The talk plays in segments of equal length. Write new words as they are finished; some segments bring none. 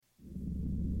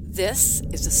This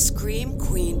is a Scream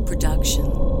Queen production.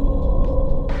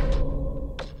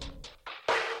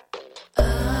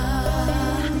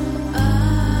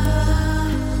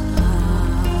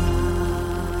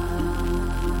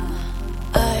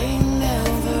 I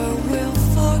never will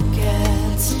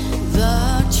forget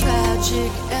the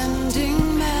tragic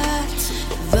ending met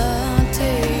the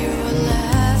day your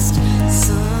last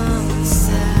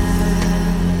sunset.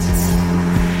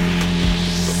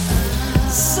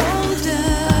 So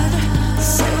dead,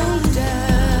 so dead.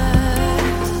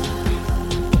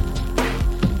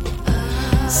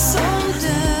 So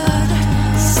dead,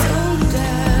 so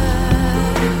dead.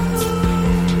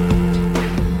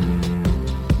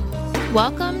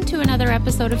 Welcome to another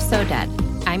episode of So Dead.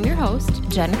 I'm your host,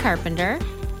 Jen Carpenter.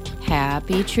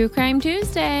 Happy True Crime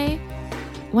Tuesday.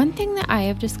 One thing that I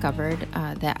have discovered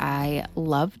that I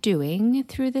love doing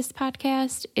through this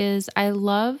podcast is I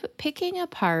love picking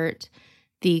apart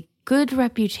the good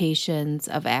reputations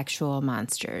of actual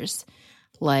monsters,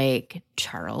 like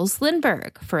Charles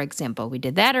Lindbergh, for example. We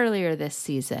did that earlier this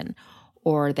season.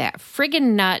 Or that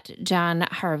friggin' nut, John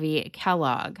Harvey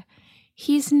Kellogg.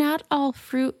 He's not all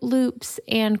Fruit Loops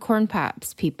and Corn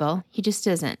Pops, people. He just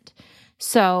isn't.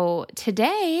 So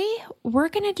today, we're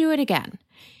going to do it again.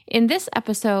 In this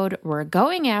episode, we're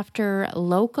going after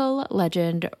local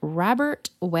legend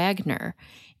Robert Wagner,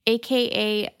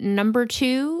 a.k.a. number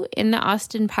 2 in the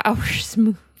Austin Powers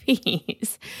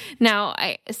movies. Now,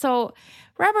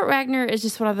 Robert Wagner is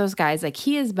just one of those guys, like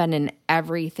he has been in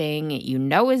everything. You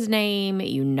know his name,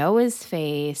 you know his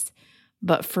face.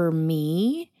 But for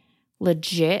me,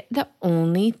 legit, the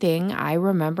only thing I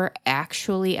remember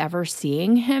actually ever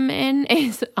seeing him in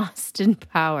is Austin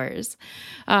Powers.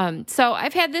 So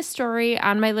I've had this story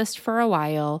on my list for a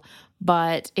while,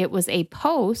 but it was a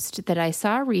post that I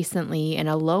saw recently in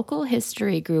a local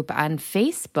history group on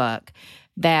Facebook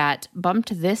that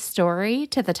bumped this story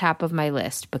to the top of my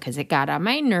list because it got on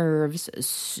my nerves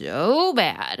so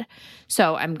bad.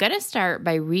 So I'm going to start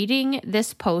by reading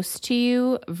this post to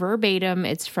you verbatim.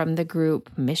 It's from the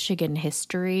group Michigan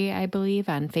History, I believe,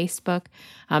 on Facebook.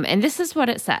 And this is what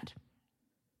it said.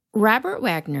 Robert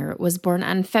Wagner was born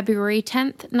on February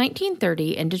 10th,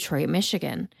 1930 in Detroit,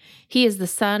 Michigan. He is the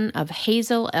son of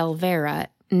Hazel Elvera,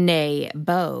 née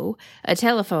Bo, a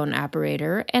telephone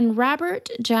operator, and Robert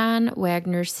John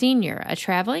Wagner Sr., a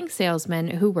traveling salesman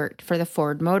who worked for the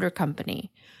Ford Motor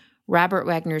Company. Robert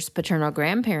Wagner's paternal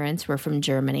grandparents were from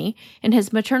Germany, and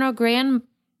his maternal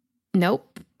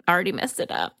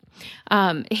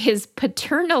His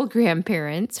paternal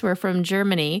grandparents were from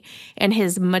Germany, and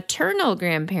his maternal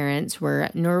grandparents were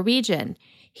Norwegian.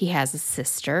 He has a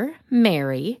sister,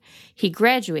 Mary. He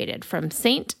graduated from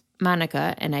St.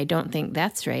 Monica, and I don't think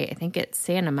that's right. I think it's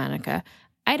Santa Monica.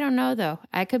 I don't know, though.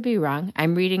 I could be wrong.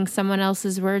 I'm reading someone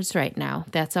else's words right now.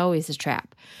 That's always a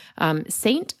trap.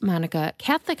 St. Monica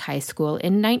Catholic High School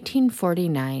in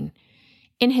 1949.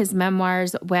 In his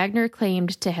memoirs, Wagner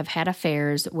claimed to have had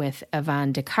affairs with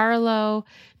Yvonne DiCarlo,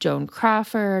 Joan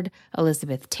Crawford,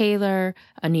 Elizabeth Taylor,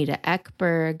 Anita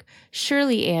Ekberg,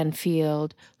 Shirley Ann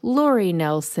Field, Lori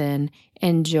Nelson,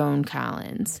 and Joan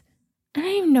Collins. I don't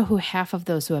even know who half of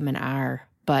those women are,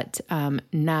 but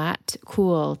not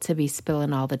cool to be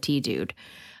spilling all the tea, dude.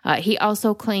 He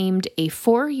also claimed a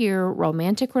 4-year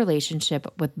romantic relationship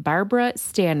with Barbara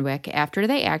Stanwyck after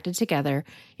they acted together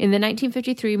in the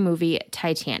 1953 movie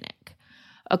Titanic.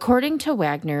 According to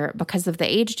Wagner, because of the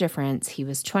age difference, he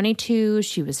was 22,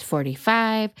 she was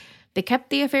 45, they kept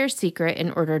the affair secret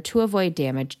in order to avoid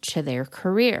damage to their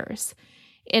careers.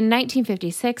 In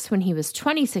 1956, when he was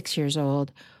 26 years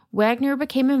old, Wagner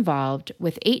became involved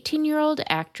with 18-year-old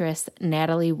actress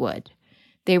Natalie Wood.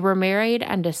 They were married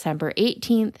on December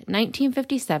 18,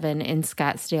 1957 in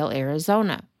Scottsdale,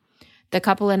 Arizona. The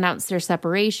couple announced their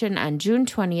separation on June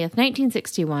 20,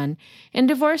 1961, and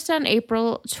divorced on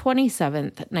April 27,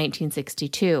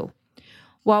 1962.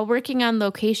 While working on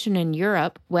location in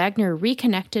Europe, Wagner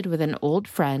reconnected with an old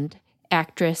friend,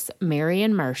 actress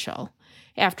Marion Marshall.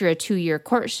 After a 2-year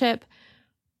courtship,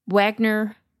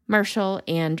 Wagner, Marshall,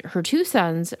 and her 2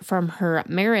 sons from her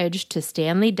marriage to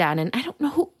Stanley Donen. I don't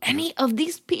know who any of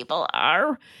these people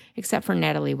are, except for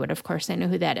Natalie Wood, of course. I know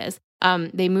who that is.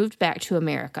 They moved back to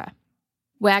America.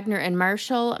 Wagner and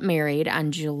Marshall married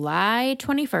on July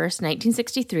 21st,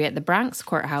 1963 at the Bronx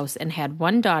courthouse and had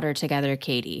 1 daughter together,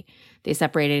 Katie. They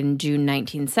separated in June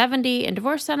 1970 and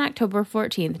divorced on October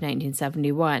 14th,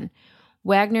 1971.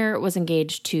 Wagner was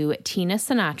engaged to Tina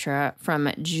Sinatra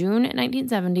from June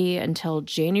 1970 until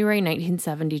January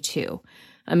 1972.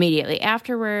 Immediately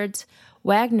afterwards,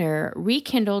 Wagner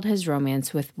rekindled his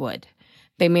romance with Wood.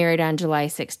 They married on July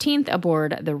 16th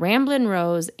aboard the Ramblin'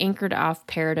 Rose, anchored off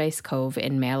Paradise Cove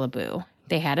in Malibu.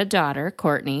 They had a daughter,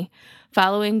 Courtney.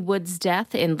 Following Wood's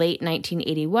death in late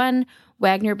 1981,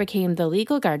 Wagner became the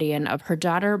legal guardian of her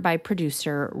daughter by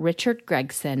producer Richard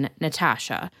Gregson,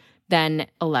 Natasha, then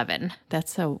 11.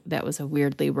 That was a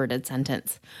weirdly worded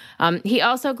sentence. He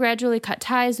also gradually cut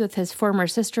ties with his former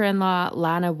sister-in-law,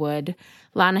 Lana Wood.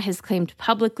 Lana has claimed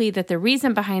publicly that the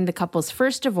reason behind the couple's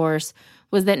first divorce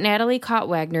was that Natalie caught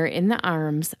Wagner in the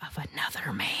arms of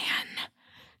another man.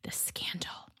 The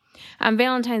scandal. On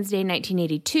Valentine's Day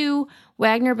 1982,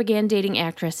 Wagner began dating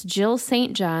actress Jill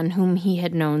St. John, whom he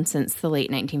had known since the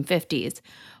late 1950s.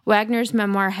 Wagner's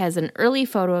memoir has an early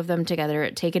photo of them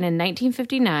together taken in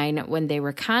 1959 when they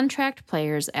were contract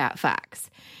players at Fox.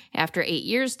 After 8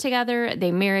 years together,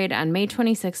 they married on May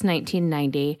 26,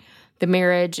 1990. The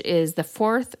marriage is the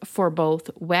fourth for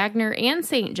both Wagner and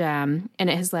St. John,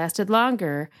 and it has lasted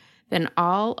longer than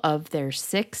all of their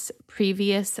 6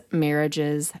 previous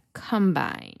marriages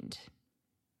combined.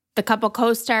 The couple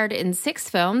co-starred in 6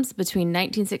 films between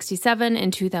 1967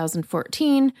 and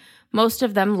 2014, most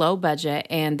of them low budget,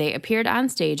 and they appeared on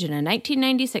stage in a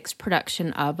 1996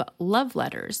 production of Love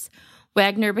Letters.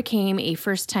 Wagner became a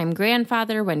first-time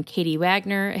grandfather when Katie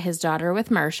Wagner, his daughter with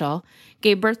Marshall,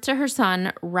 gave birth to her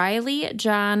son, Riley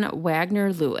John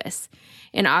Wagner Lewis.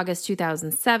 In August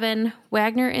 2007,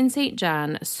 Wagner and St.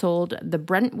 John sold the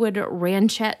Brentwood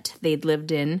ranchette they'd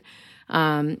lived in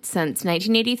since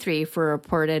 1983 for a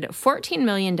reported $14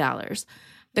 million.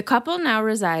 The couple now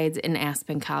resides in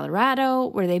Aspen, Colorado,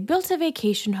 where they built a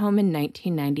vacation home in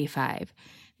 1995.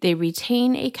 They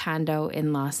retain a condo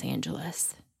in Los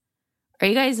Angeles. Are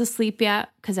you guys asleep yet?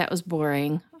 Because that was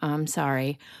boring. I'm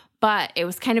sorry. But it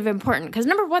was kind of important because,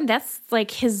 number one, that's like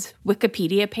his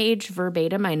Wikipedia page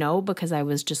verbatim, I know, because I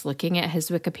was just looking at his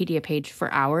Wikipedia page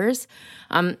for hours.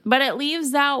 But it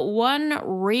leaves out one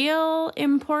real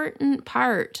important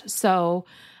part. So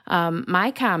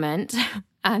my comment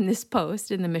on this post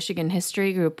in the Michigan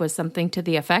History Group was something to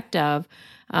the effect of,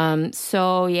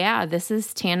 this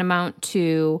is tantamount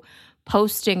to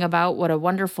posting about what a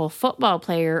wonderful football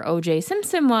player O.J.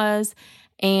 Simpson was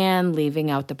and leaving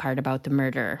out the part about the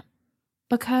murder.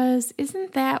 Because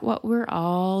isn't that what we're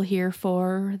all here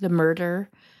for, the murder?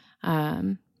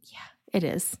 It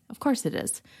is. Of course it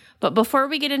is. But before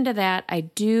we get into that, I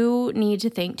do need to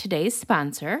thank today's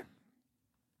sponsor.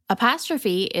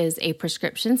 Apostrophe is a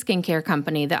prescription skincare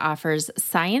company that offers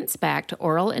science-backed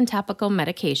oral and topical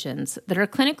medications that are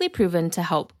clinically proven to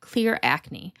help clear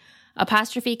acne.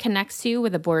 Apostrophe connects you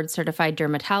with a board-certified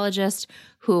dermatologist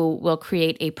who will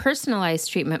create a personalized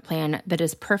treatment plan that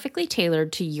is perfectly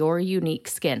tailored to your unique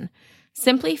skin.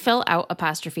 Simply fill out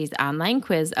Apostrophe's online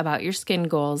quiz about your skin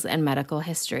goals and medical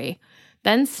history.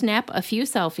 Then snap a few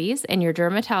selfies and your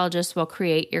dermatologist will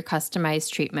create your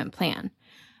customized treatment plan.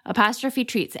 Apostrophe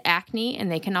treats acne, and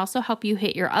they can also help you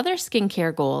hit your other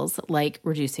skincare goals like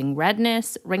reducing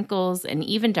redness, wrinkles, and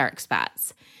even dark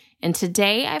spots. And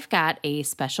today I've got a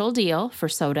special deal for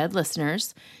So Dead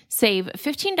listeners. Save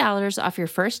 $15 off your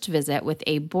first visit with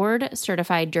a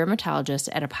board-certified dermatologist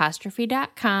at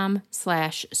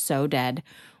apostrophe.com/SoDead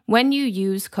when you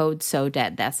use code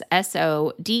SODEAD. That's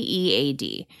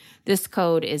SODEAD. This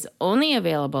code is only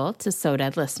available to So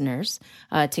Dead listeners.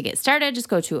 To get started, just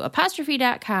go to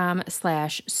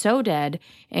apostrophe.com/SoDead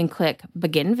and click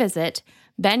Begin Visit.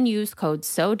 Then use code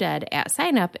SODEAD at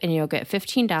sign up and you'll get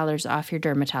 $15 off your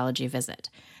dermatology visit.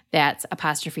 That's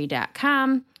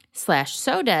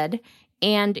apostrophe.com/SoDead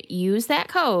and use that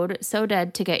code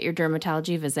SODEAD to get your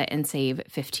dermatology visit and save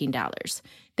 $15.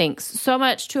 Thanks so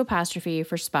much to Apostrophe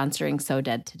for sponsoring So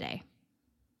Dead today.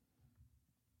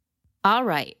 All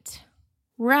right,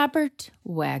 Robert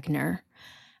Wagner.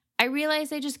 I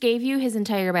realize I just gave you his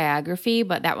entire biography,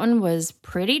 but that one was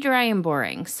pretty dry and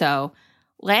boring, so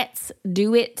let's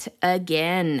do it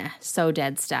again, So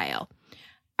Dead style.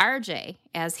 RJ,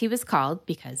 as he was called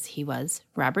because he was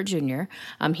Robert Jr.,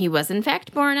 he was in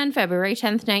fact born on February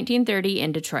 10th, 1930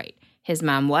 in Detroit. His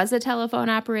mom was a telephone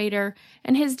operator,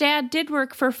 and his dad did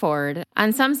work for Ford.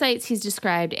 On some sites, he's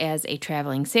described as a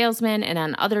traveling salesman, and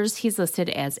on others, he's listed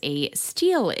as a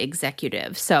steel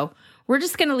executive. So we're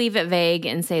just going to leave it vague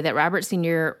and say that Robert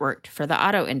Sr. worked for the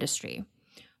auto industry.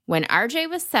 When RJ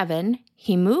was 7,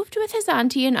 he moved with his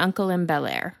auntie and uncle in Bel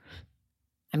Air.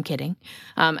 I'm kidding.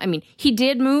 He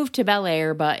did move to Bel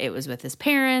Air, but it was with his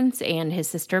parents and his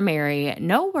sister Mary.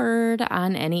 No word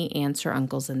on any aunts or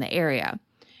uncles in the area.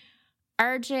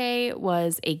 RJ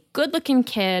was a good-looking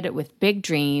kid with big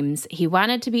dreams. He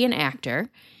wanted to be an actor.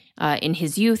 In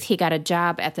his youth, he got a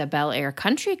job at the Bel Air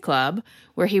Country Club,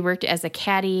 where he worked as a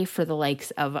caddy for the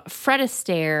likes of Fred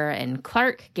Astaire and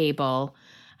Clark Gable.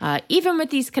 Even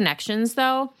with these connections,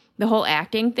 though, the whole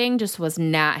acting thing just was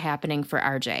not happening for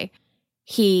RJ.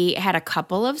 He had a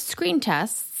couple of screen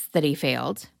tests that he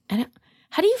failed. And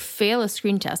how do you fail a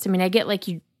screen test? I mean, I get like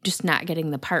you just not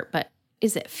getting the part, but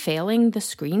is it failing the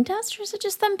screen test, or is it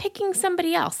just them picking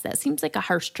somebody else? That seems like a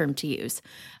harsh term to use.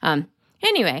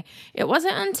 Anyway, it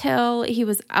wasn't until he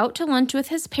was out to lunch with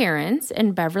his parents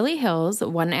in Beverly Hills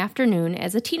one afternoon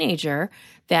as a teenager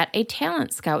that a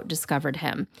talent scout discovered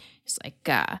him. He's like,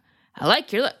 I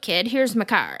like your look, kid. Here's my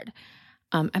card.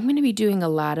 I'm going to be doing a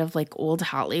lot of like old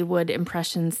Hollywood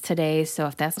impressions today, so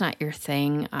if that's not your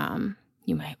thing,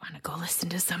 you might want to go listen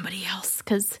to somebody else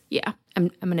because, yeah, I'm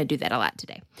going to do that a lot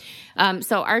today.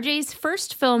 So RJ's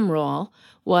first film role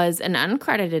was an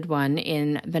uncredited one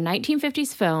in the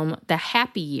 1950s film The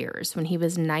Happy Years when he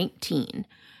was 19.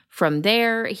 From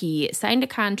there, he signed a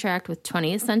contract with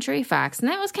 20th Century Fox, and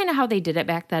that was kind of how they did it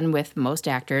back then with most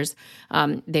actors.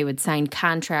 They would sign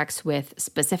contracts with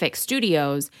specific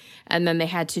studios, and then they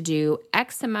had to do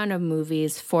X amount of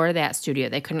movies for that studio.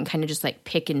 They couldn't kind of just like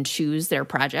pick and choose their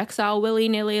projects all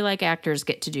willy-nilly like actors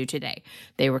get to do today.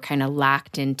 They were kind of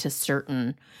locked into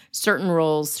certain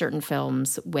roles, certain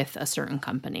films with a certain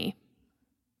company.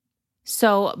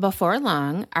 So before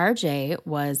long, RJ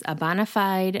was a bona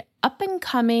fide,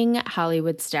 up-and-coming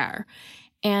Hollywood star.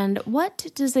 And what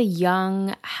does a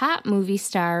young, hot movie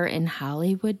star in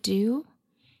Hollywood do?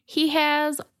 He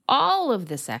has all of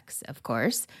the sex, of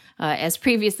course. As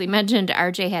previously mentioned,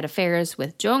 RJ had affairs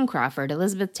with Joan Crawford,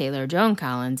 Elizabeth Taylor, Joan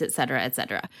Collins, etc.,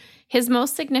 etc. His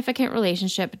most significant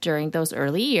relationship during those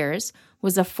early years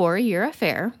was a 4-year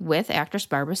affair with actress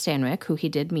Barbara Stanwyck, who he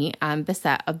did meet on the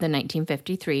set of the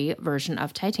 1953 version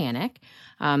of Titanic.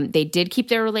 They did keep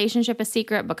their relationship a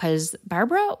secret because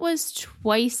Barbara was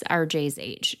twice RJ's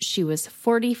age. She was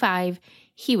 45,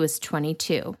 he was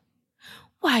 22.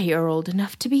 Why, you're old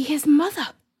enough to be his mother.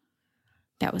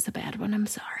 That was a bad one. I'm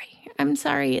sorry.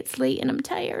 It's late and I'm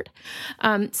tired.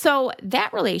 So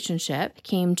that relationship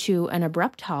came to an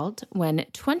abrupt halt when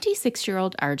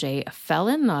 26-year-old RJ fell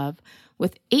in love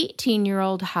with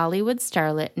 18-year-old Hollywood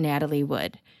starlet Natalie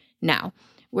Wood. Now,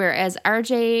 whereas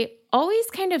RJ always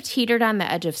kind of teetered on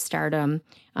the edge of stardom,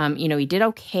 he did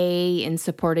okay in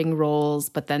supporting roles,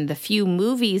 but then the few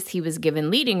movies he was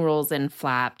given leading roles in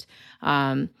flopped.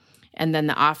 And then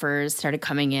the offers started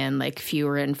coming in like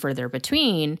fewer and further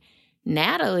between.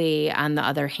 Natalie, on the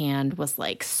other hand, was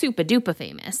like super-duper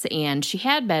famous, and she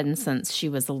had been since she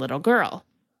was a little girl.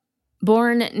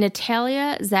 Born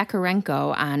Natalia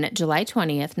Zakharenko on July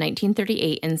 20th,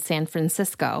 1938 in San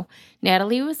Francisco,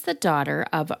 Natalie was the daughter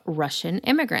of Russian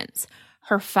immigrants.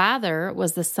 Her father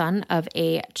was the son of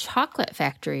a chocolate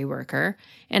factory worker,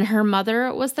 and her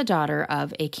mother was the daughter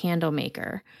of a candle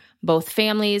maker. Both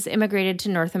families immigrated to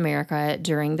North America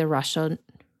during the Russian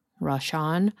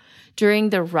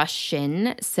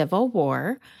Civil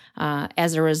War.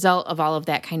 As a result of all of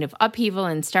that kind of upheaval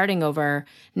and starting over,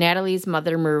 Natalie's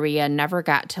mother, Maria, never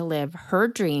got to live her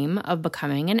dream of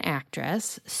becoming an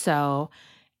actress. So,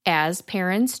 as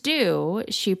parents do,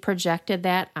 she projected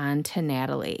that onto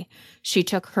Natalie. She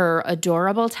took her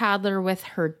adorable toddler with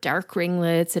her dark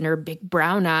ringlets and her big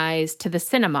brown eyes to the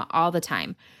cinema all the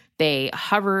time. They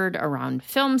hovered around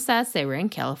film sets. They were in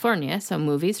California, so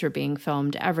movies were being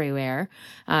filmed everywhere.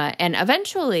 And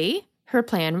eventually, her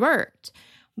plan worked.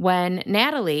 When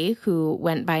Natalie, who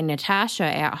went by Natasha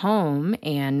at home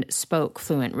and spoke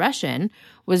fluent Russian,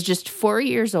 was just 4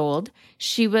 years old,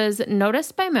 she was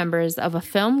noticed by members of a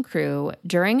film crew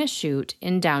during a shoot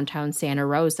in downtown Santa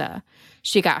Rosa.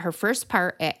 She got her first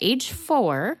part at age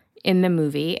 4 in the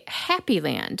movie Happy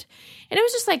Land. And it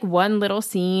was just like one little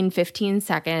scene, 15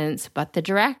 seconds, but the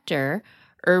director,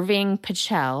 Irving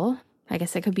Pichel, I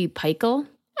guess it could be Pichel,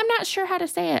 I'm not sure how to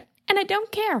say it, and I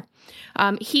don't care.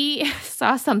 He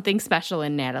saw something special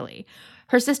in Natalie.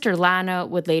 Her sister Lana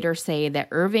would later say that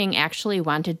Irving actually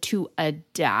wanted to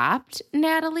adopt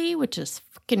Natalie, which is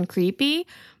fucking creepy,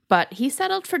 but he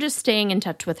settled for just staying in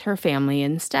touch with her family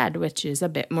instead, which is a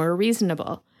bit more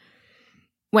reasonable.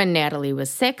 When Natalie was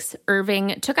 6,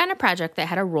 Irving took on a project that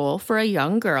had a role for a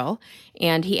young girl,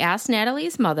 and he asked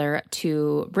Natalie's mother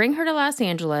to bring her to Los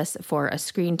Angeles for a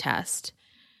screen test.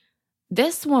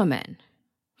 This woman,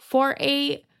 for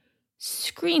a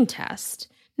screen test,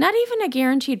 not even a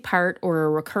guaranteed part or a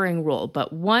recurring role,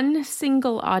 but one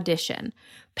single audition,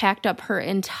 packed up her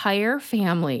entire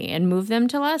family and moved them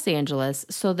to Los Angeles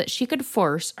so that she could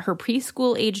force her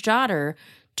preschool-age daughter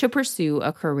to pursue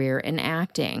a career in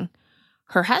acting.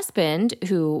 Her husband,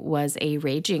 who was a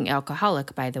raging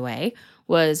alcoholic, by the way,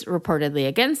 was reportedly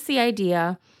against the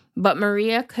idea, but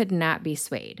Maria could not be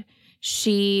swayed.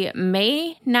 She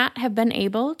may not have been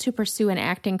able to pursue an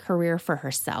acting career for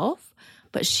herself,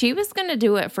 but she was going to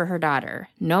do it for her daughter,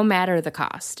 no matter the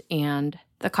cost, and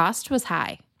the cost was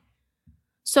high.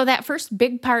 So that first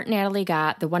big part Natalie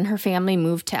got, the one her family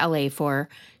moved to LA for,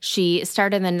 she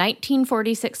starred in the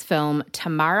 1946 film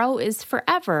Tomorrow is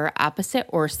Forever opposite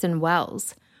Orson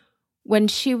Welles. When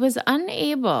she was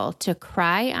unable to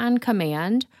cry on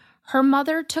command, her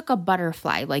mother took a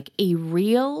butterfly, like a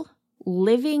real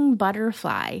living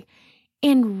butterfly,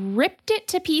 and ripped it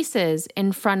to pieces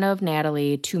in front of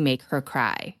Natalie to make her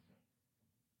cry.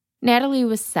 Natalie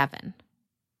was 7.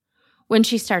 When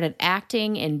she started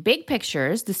acting in big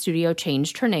pictures, the studio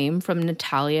changed her name from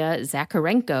Natalia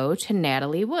Zakharenko to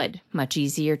Natalie Wood. Much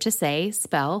easier to say,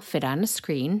 spell, fit on a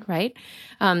screen, right?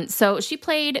 So she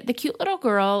played the cute little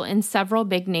girl in several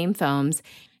big-name films,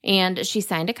 and she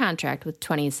signed a contract with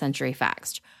 20th Century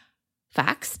Fox.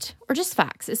 Foxed? Or just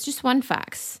Fox? It's just one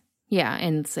Fox. Yeah,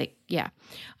 and it's like, yeah.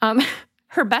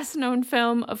 Her best-known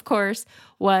film, of course,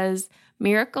 was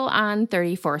Miracle on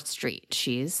 34th Street.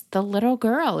 She's the little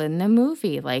girl in the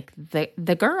movie, like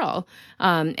the girl.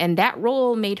 And that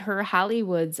role made her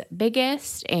Hollywood's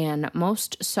biggest and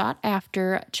most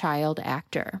sought-after child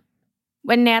actor.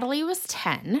 When Natalie was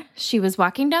 10, she was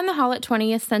walking down the hall at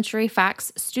 20th Century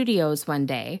Fox Studios one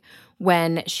day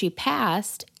when she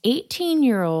passed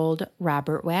 18-year-old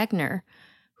Robert Wagner,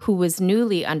 who was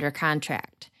newly under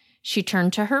contract. She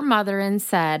turned to her mother and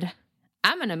said,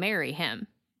 "I'm going to marry him."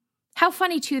 How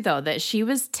funny, too, though, that she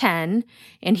was 10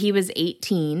 and he was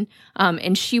 18,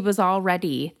 and she was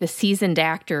already the seasoned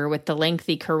actor with the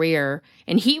lengthy career,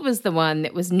 and he was the one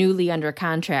that was newly under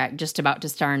contract, just about to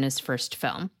star in his first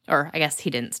film. Or I guess he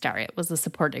didn't star, it was a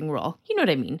supporting role. You know what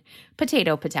I mean?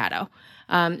 Potato, potato.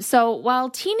 So while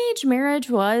teenage marriage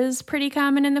was pretty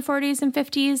common in the 40s and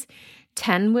 50s,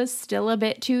 10 was still a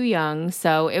bit too young,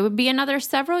 so it would be another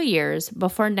several years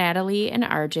before Natalie and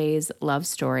RJ's love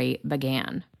story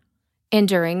began. And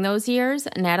during those years,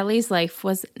 Natalie's life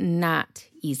was not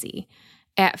easy.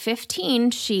 At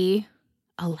 15, she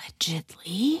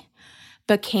allegedly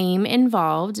became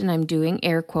involved, and I'm doing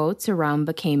air quotes around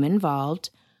became involved,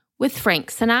 with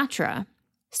Frank Sinatra.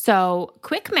 So,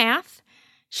 quick math,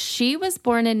 she was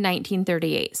born in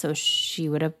 1938, so she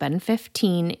would have been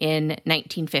 15 in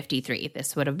 1953.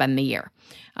 This would have been the year.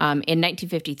 In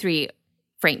 1953,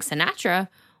 Frank Sinatra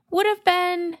would have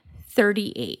been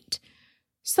 38.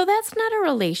 So that's not a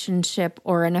relationship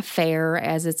or an affair,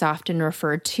 as it's often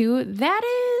referred to. That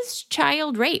is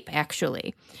child rape,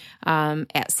 actually.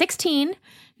 At 16,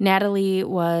 Natalie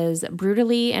was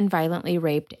brutally and violently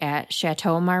raped at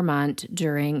Chateau Marmont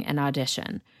during an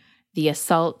audition. The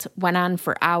assault went on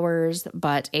for hours,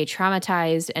 but a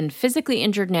traumatized and physically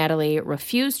injured Natalie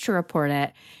refused to report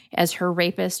it, as her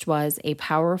rapist was a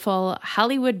powerful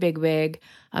Hollywood bigwig,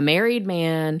 a married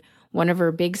man, one of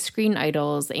her big screen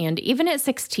idols, and even at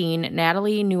 16,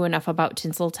 Natalie knew enough about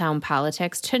Tinseltown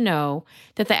politics to know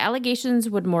that the allegations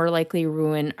would more likely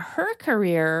ruin her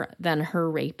career than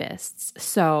her rapist's.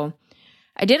 So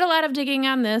I did a lot of digging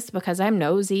on this because I'm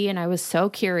nosy and I was so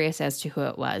curious as to who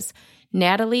it was.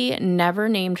 Natalie never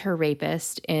named her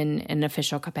rapist in an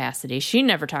official capacity. She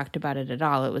never talked about it at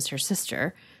all. It was her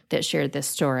sister that shared this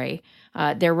story.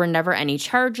 There were never any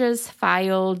charges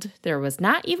filed. There was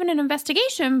not even an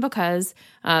investigation because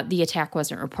the attack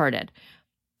wasn't reported.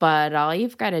 But all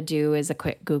you've got to do is a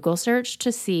quick Google search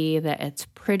to see that it's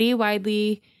pretty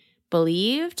widely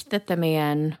believed that the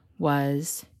man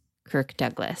was Kirk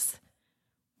Douglas.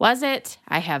 Was it?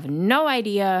 I have no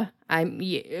idea.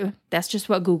 That's just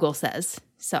what Google says.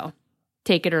 So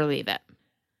take it or leave it.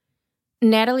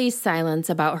 Natalie's silence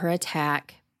about her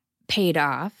attack paid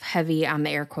off, heavy on the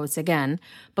air quotes again,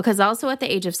 because also at the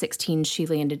age of 16, she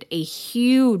landed a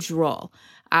huge role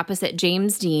opposite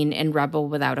James Dean in Rebel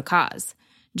Without a Cause.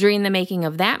 During the making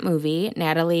of that movie,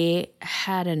 Natalie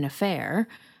had an affair,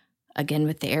 again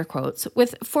with the air quotes,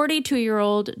 with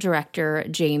 42-year-old director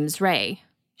James Ray.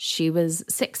 She was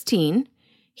 16,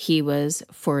 he was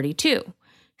 42.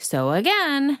 So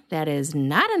again, that is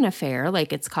not an affair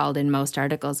like it's called in most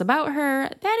articles about her.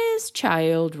 That is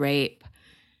child rape.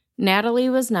 Natalie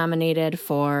was nominated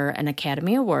for an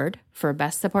Academy Award for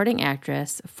Best Supporting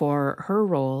Actress for her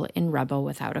role in Rebel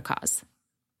Without a Cause.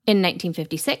 In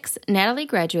 1956, Natalie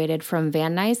graduated from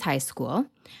Van Nuys High School.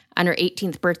 On her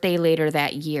 18th birthday later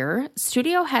that year,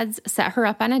 studio heads set her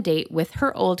up on a date with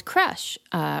her old crush,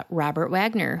 Robert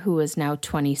Wagner, who was now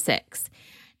 26.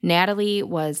 Natalie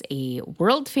was a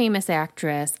world-famous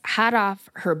actress, hot off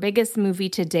her biggest movie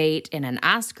to date in an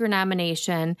Oscar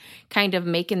nomination, kind of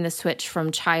making the switch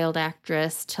from child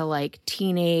actress to like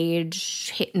teenage,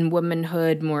 hitting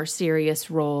womanhood, more serious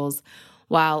roles,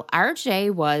 while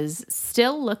RJ was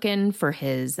still looking for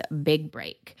his big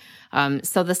break.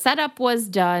 So the setup was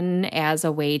done as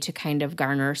a way to kind of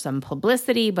garner some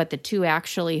publicity, but the two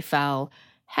actually fell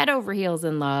head over heels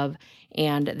in love,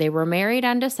 and they were married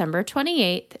on December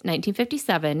 28th,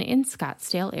 1957 in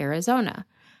Scottsdale, Arizona.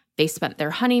 They spent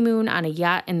their honeymoon on a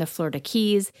yacht in the Florida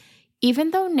Keys,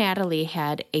 even though Natalie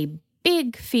had a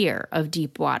big fear of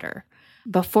deep water.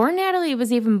 Before Natalie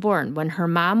was even born, when her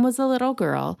mom was a little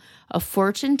girl, a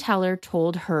fortune teller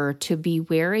told her to be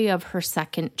wary of her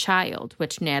second child,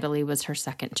 which Natalie was her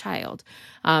second child,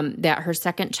 that her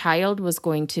second child was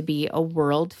going to be a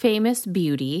world-famous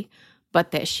beauty,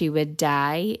 but that she would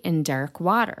die in dark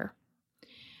water.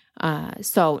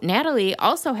 So Natalie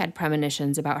also had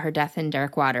premonitions about her death in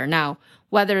dark water. Now,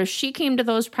 whether she came to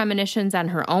those premonitions on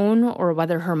her own or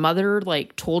whether her mother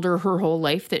told her whole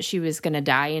life that she was going to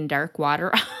die in dark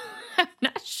water, I'm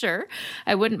not sure.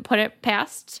 I wouldn't put it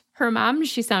past her mom.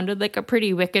 She sounded like a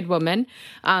pretty wicked woman.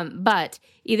 But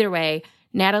either way,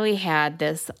 Natalie had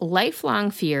this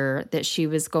lifelong fear that she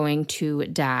was going to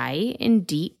die in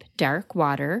deep, dark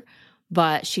water.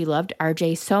 But she loved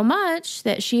RJ so much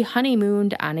that she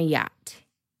honeymooned on a yacht,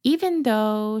 even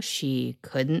though she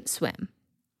couldn't swim.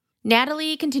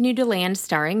 Natalie continued to land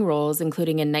starring roles,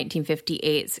 including in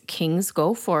 1958's Kings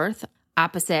Go Forth,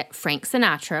 opposite Frank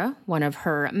Sinatra, one of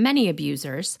her many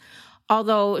abusers,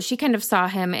 although she kind of saw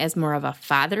him as more of a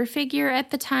father figure at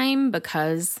the time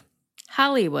because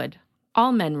Hollywood,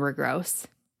 all men were gross.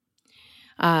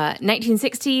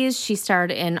 1960s, she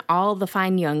starred in All the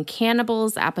Fine Young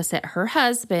Cannibals opposite her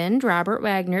husband, Robert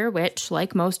Wagner, which,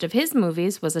 like most of his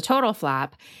movies, was a total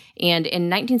flop. And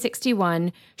in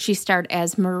 1961, she starred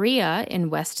as Maria in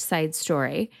West Side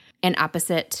Story and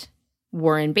opposite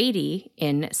Warren Beatty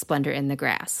in Splendor in the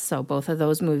Grass. So both of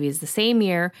those movies the same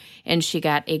year, and she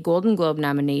got a Golden Globe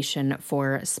nomination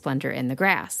for Splendor in the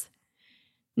Grass.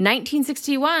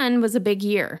 1961 was a big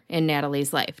year in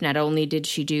Natalie's life. Not only did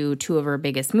she do two of her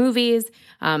biggest movies,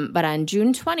 but on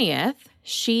June 20th,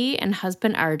 she and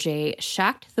husband RJ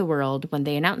shocked the world when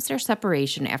they announced their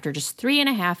separation after just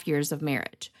 3.5 years of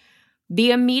marriage.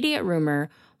 The immediate rumor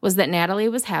was that Natalie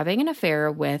was having an affair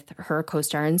with her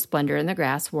co-star in Splendor in the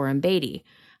Grass, Warren Beatty.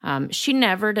 She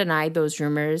never denied those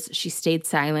rumors. She stayed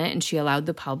silent and she allowed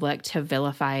the public to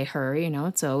vilify her. You know,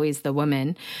 it's always the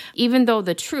woman. Even though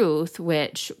the truth,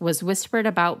 which was whispered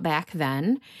about back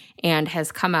then and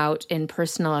has come out in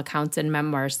personal accounts and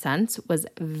memoirs since, was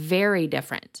very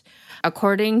different.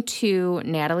 According to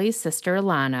Natalie's sister,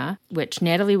 Lana, which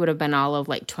Natalie would have been all of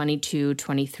 22,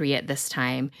 23 at this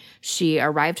time, she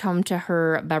arrived home to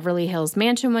her Beverly Hills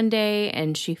mansion one day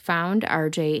and she found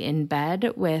RJ in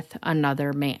bed with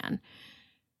another man.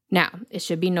 Now, it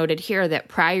should be noted here that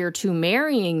prior to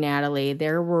marrying Natalie,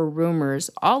 there were rumors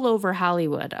all over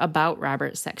Hollywood about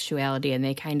Robert's sexuality, and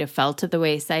they kind of fell to the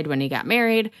wayside when he got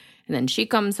married, and then she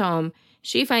comes home.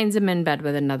 She finds him in bed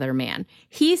with another man.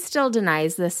 He still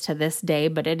denies this to this day,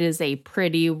 but it is a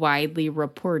pretty widely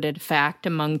reported fact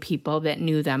among people that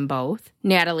knew them both.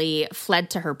 Natalie fled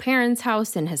to her parents'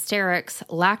 house in hysterics,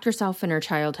 locked herself in her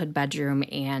childhood bedroom,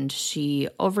 and she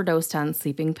overdosed on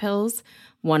sleeping pills,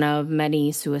 one of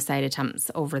many suicide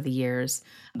attempts over the years,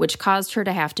 which caused her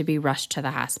to have to be rushed to the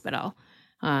hospital.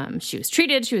 She was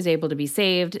treated. She was able to be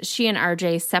saved. She and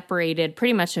RJ separated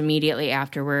pretty much immediately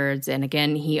afterwards. And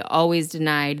again, he always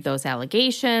denied those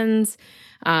allegations.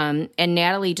 And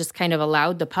Natalie just kind of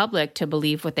allowed the public to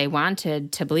believe what they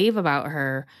wanted to believe about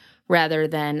her rather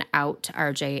than out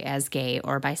RJ as gay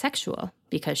or bisexual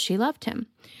because she loved him.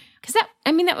 Because that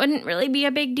wouldn't really be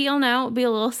a big deal now. It would be a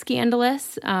little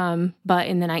scandalous. But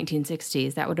in the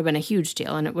 1960s, that would have been a huge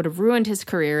deal, and it would have ruined his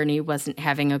career, and he wasn't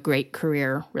having a great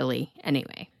career, really,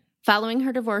 anyway. Following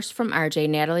her divorce from RJ,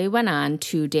 Natalie went on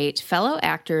to date fellow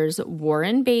actors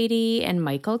Warren Beatty and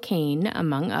Michael Caine,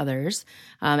 among others,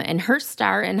 and her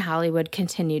star in Hollywood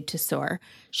continued to soar.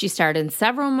 She starred in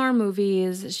several more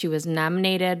movies. She was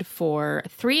nominated for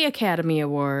 3 Academy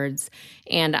Awards,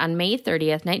 and on May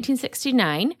 30th,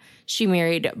 1969, she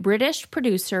married British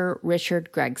producer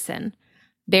Richard Gregson.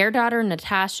 Their daughter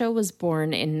Natasha was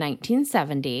born in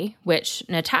 1970, which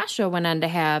Natasha went on to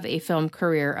have a film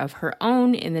career of her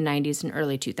own in the 90s and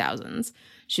early 2000s.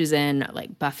 She was in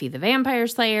Buffy the Vampire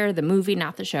Slayer, the movie,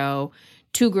 not the show,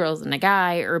 Two Girls and a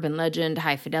Guy, Urban Legend,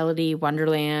 High Fidelity,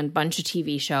 Wonderland, bunch of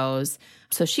TV shows.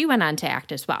 So she went on to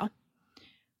act as well.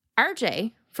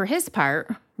 RJ, for his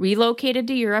part, relocated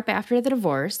to Europe after the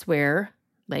divorce, where,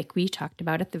 like we talked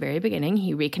about at the very beginning,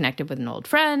 he reconnected with an old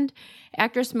friend,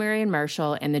 actress Marion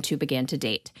Marshall, and the two began to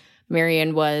date.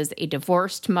 Marion was a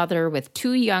divorced mother with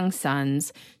 2 young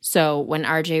sons, so when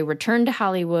RJ returned to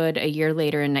Hollywood a year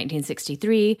later in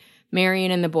 1963,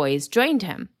 Marion and the boys joined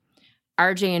him.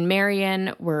 RJ and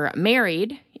Marion were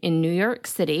married in New York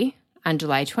City on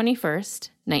July 21st,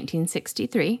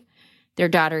 1963. Their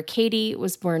daughter Katie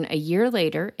was born a year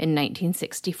later in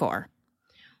 1964.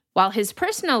 While his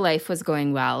personal life was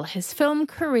going well, his film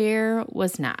career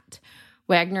was not.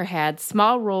 Wagner had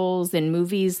small roles in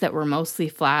movies that were mostly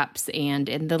flops, and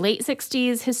in the late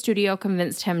 60s, his studio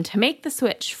convinced him to make the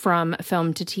switch from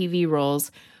film to TV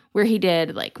roles, where he did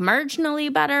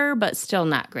marginally better, but still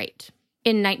not great.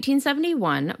 In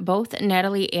 1971, both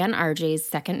Natalie and RJ's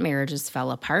second marriages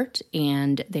fell apart,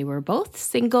 and they were both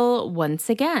single once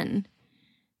again.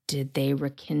 Did they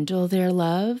rekindle their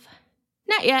love?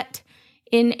 Not yet.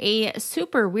 In a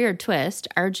super weird twist,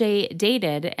 RJ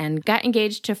dated and got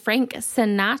engaged to Frank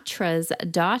Sinatra's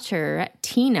daughter,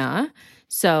 Tina.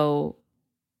 So,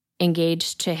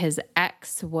 engaged to his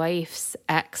ex-wife's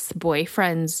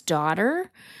ex-boyfriend's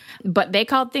daughter. But they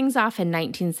called things off in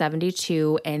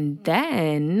 1972, and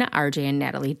then RJ and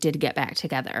Natalie did get back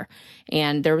together.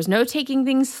 And there was no taking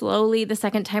things slowly the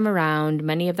second time around.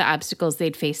 Many of the obstacles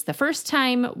they'd faced the first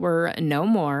time were no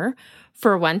more.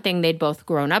 For one thing, they'd both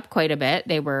grown up quite a bit.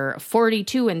 They were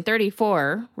 42 and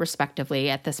 34, respectively,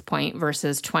 at this point,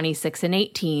 versus 26 and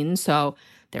 18. So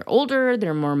they're older,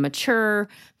 they're more mature,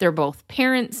 they're both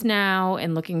parents now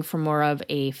and looking for more of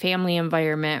a family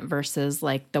environment versus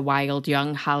the wild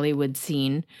young Hollywood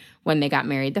scene when they got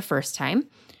married the first time.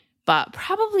 But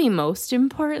probably most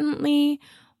importantly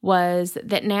was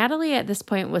that Natalie at this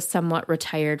point was somewhat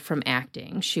retired from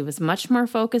acting. She was much more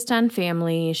focused on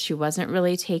family. She wasn't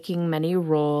really taking many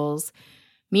roles.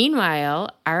 Meanwhile,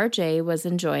 RJ was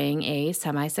enjoying a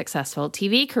semi-successful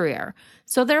TV career.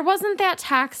 So there wasn't that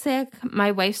toxic,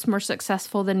 my wife's more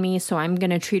successful than me, so I'm going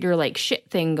to treat her like shit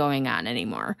thing going on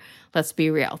anymore. Let's be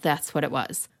real, that's what it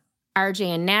was. RJ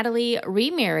and Natalie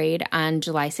remarried on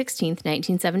July 16th,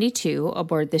 1972,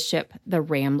 aboard the ship the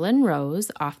Ramblin'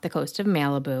 Rose off the coast of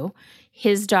Malibu.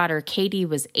 His daughter Katie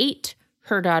was 8,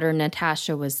 her daughter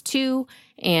Natasha was 2,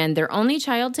 and their only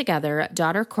child together,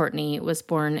 daughter Courtney, was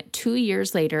born 2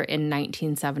 years later in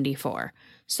 1974.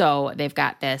 So they've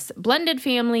got this blended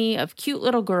family of cute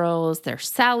little girls. They're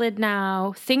solid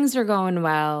now. Things are going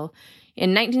well.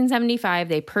 In 1975,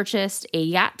 they purchased a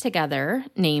yacht together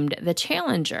named the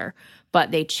Challenger,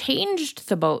 but they changed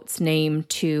the boat's name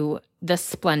to the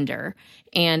Splendor.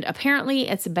 And apparently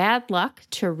it's bad luck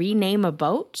to rename a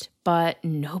boat, but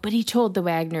nobody told the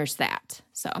Wagners that.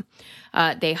 So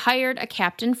they hired a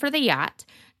captain for the yacht,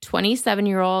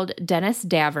 27-year-old Dennis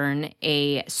Davern,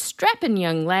 a strapping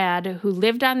young lad who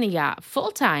lived on the yacht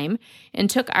full-time and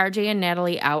took RJ and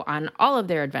Natalie out on all of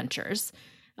their adventures.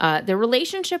 The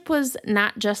relationship was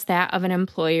not just that of an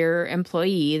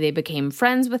employer-employee. They became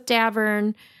friends with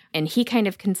Davern, and he kind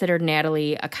of considered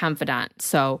Natalie a confidant.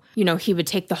 So, he would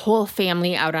take the whole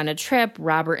family out on a trip.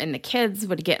 Robert and the kids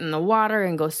would get in the water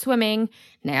and go swimming.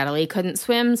 Natalie couldn't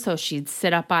swim, so she'd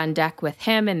sit up on deck with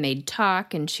him, and they'd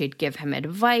talk, and she'd give him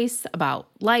advice about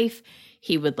life.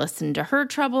 He would listen to her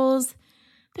troubles.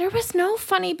 There was no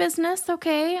funny business,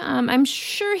 okay? I'm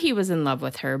sure he was in love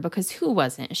with her because who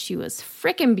wasn't? She was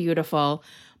frickin' beautiful,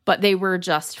 but they were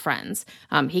just friends.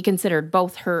 He considered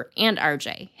both her and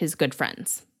RJ his good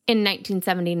friends. In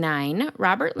 1979,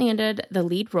 Robert landed the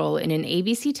lead role in an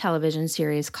ABC television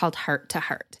series called Heart to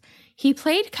Heart. He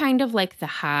played kind of like the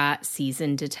hot,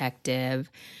 seasoned detective,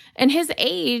 and his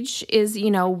age is,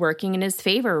 working in his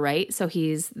favor, right? So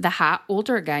he's the hot,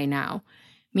 older guy now.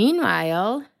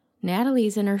 Meanwhile,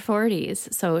 Natalie's in her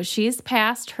 40s, so she's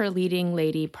past her leading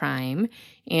lady prime,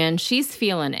 and she's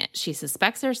feeling it. She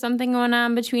suspects there's something going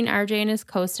on between RJ and his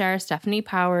co-star, Stephanie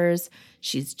Powers.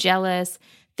 She's jealous.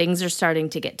 Things are starting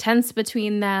to get tense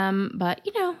between them, but,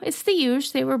 it's the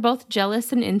usual. They were both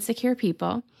jealous and insecure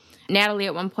people. Natalie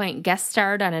at one point guest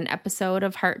starred on an episode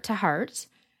of Heart to Heart.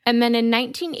 And then in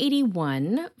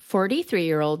 1981,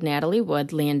 43-year-old Natalie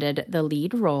Wood landed the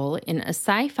lead role in a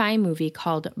sci-fi movie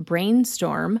called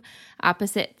Brainstorm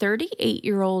opposite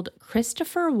 38-year-old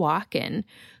Christopher Walken,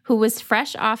 who was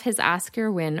fresh off his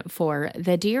Oscar win for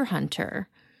The Deer Hunter.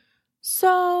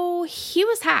 So he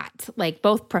was hot,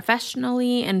 both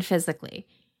professionally and physically.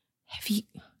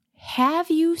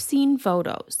 Have you seen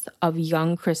photos of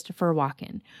young Christopher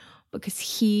Walken? Because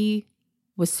he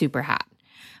was super hot.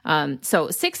 So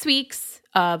 6 weeks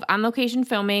of on-location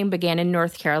filming began in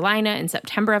North Carolina in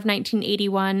September of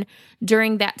 1981.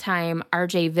 During that time,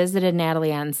 RJ visited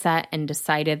Natalie on set and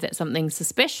decided that something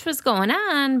suspicious was going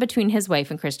on between his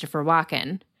wife and Christopher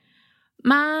Walken.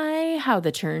 My, how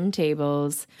the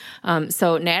turntables.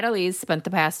 So Natalie's spent the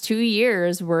past 2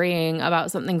 years worrying about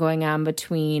something going on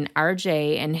between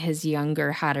RJ and his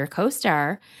younger, hotter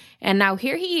co-star. And now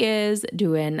here he is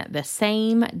doing the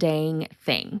same dang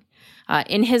thing.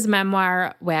 In his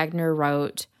memoir, Wagner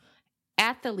wrote,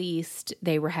 at the least,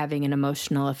 they were having an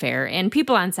emotional affair. And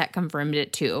people on set confirmed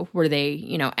it too. Were they,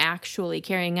 actually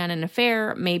carrying on an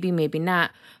affair? Maybe, maybe not.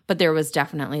 But there was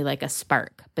definitely like a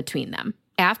spark between them.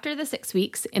 After the 6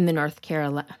 weeks in the North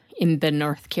Carolina,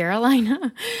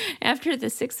 after the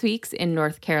 6 weeks in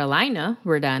North Carolina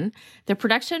were done, the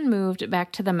production moved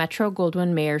back to the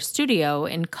Metro-Goldwyn-Mayer studio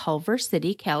in Culver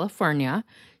City, California,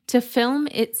 to film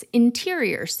its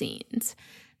interior scenes.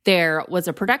 There was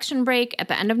a production break at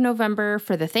the end of November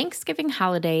for the Thanksgiving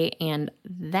holiday, and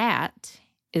that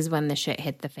is when the shit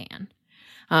hit the fan.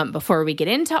 Before we get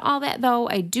into all that, though,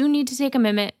 I do need to take a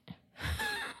minute.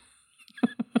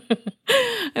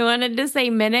 I wanted to say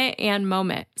minute and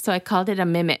moment, so I called it a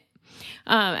mimit.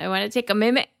 I want to take a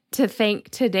minute to thank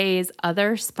today's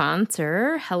other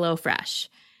sponsor, HelloFresh.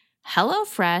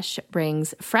 HelloFresh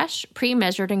brings fresh,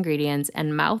 pre-measured ingredients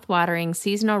and mouth-watering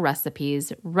seasonal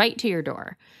recipes right to your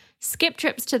door. Skip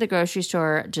trips to the grocery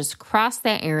store, just cross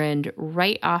that errand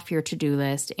right off your to-do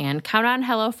list, and count on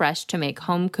HelloFresh to make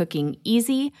home cooking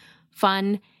easy,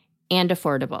 fun, and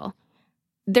affordable.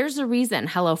 There's a reason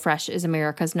HelloFresh is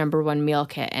America's #1 meal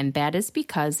kit, and that is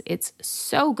because it's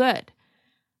so good.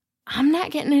 I'm not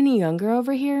getting any younger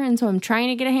over here, and so I'm trying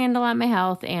to get a handle on my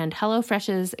health, and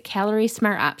HelloFresh's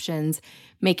calorie-smart options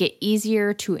make it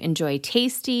easier to enjoy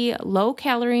tasty,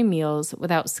 low-calorie meals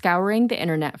without scouring the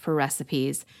internet for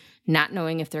recipes, not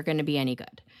knowing if they're going to be any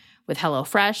good. With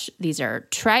HelloFresh, these are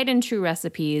tried-and-true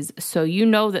recipes, so you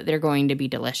know that they're going to be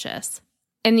delicious.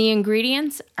 And the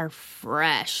ingredients are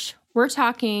fresh. We're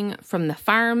talking from the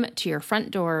farm to your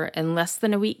front door in less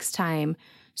than a week's time,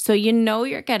 so you know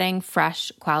you're getting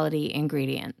fresh, quality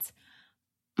ingredients.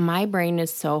 My brain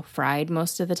is so fried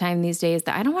most of the time these days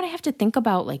that I don't want to have to think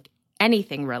about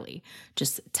anything really.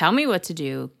 Just tell me what to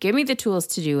do, give me the tools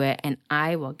to do it, and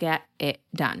I will get it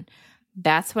done.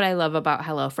 That's what I love about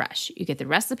HelloFresh. You get the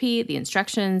recipe, the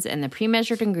instructions, and the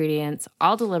pre-measured ingredients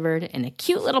all delivered in a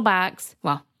cute little box.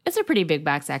 Well, it's a pretty big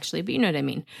box actually, but you know what I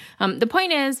mean. The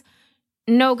point is,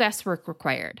 no guesswork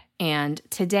required. And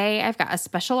today I've got a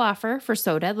special offer for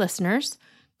So Dead listeners.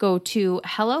 Go to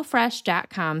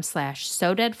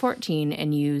HelloFresh.com/SoDead14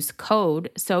 and use code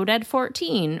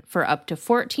SoDead14 for up to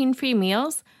 14 free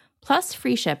meals plus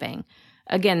free shipping.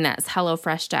 Again, that's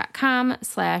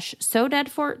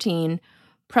HelloFresh.com/SoDead14,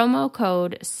 promo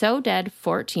code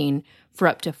SoDead14 for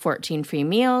up to 14 free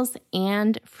meals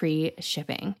and free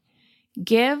shipping.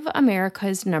 Give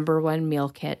America's #1 meal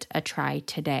kit a try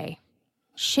today.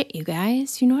 Shit, you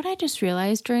guys, you know what I just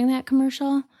realized during that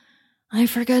commercial? I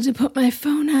forgot to put my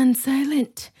phone on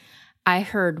silent. I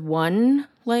heard one,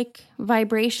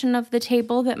 vibration of the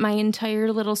table that my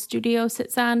entire little studio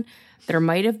sits on. There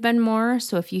might have been more,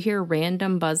 so if you hear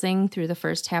random buzzing through the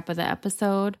first half of the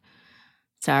episode,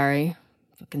 sorry.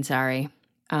 Fucking sorry.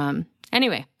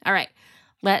 Anyway, all right,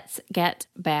 let's get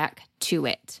back to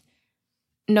it.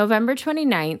 November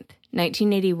 29th,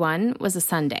 1981 was a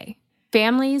Sunday.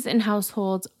 Families and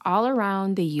households all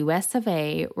around the US of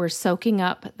A were soaking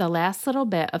up the last little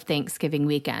bit of Thanksgiving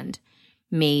weekend.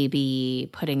 Maybe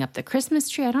putting up the Christmas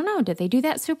tree. I don't know. Did they do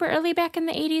that super early back in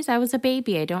the 80s? I was a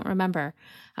baby. I don't remember.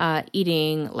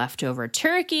 Eating leftover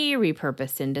turkey,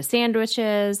 repurposed into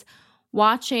sandwiches,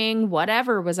 watching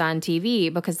whatever was on TV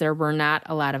because there were not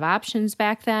a lot of options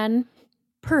back then.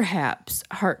 Perhaps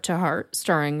Heart to Heart,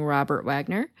 starring Robert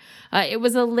Wagner. It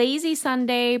was a lazy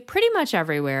Sunday pretty much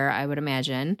everywhere, I would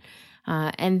imagine.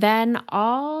 And then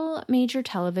all major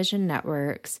television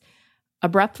networks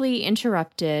abruptly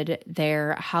interrupted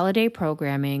their holiday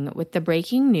programming with the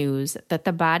breaking news that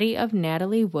the body of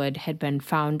Natalie Wood had been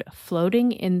found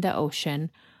floating in the ocean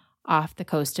off the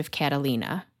coast of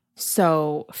Catalina.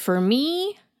 So for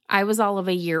me, I was all of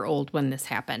a year old when this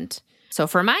happened. So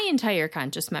for my entire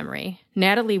conscious memory,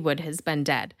 Natalie Wood has been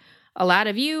dead. A lot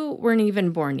of you weren't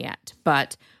even born yet,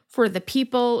 but for the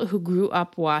people who grew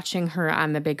up watching her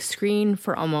on the big screen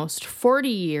for almost 40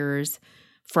 years,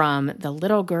 from The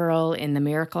Little Girl in The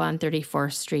Miracle on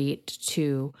 34th Street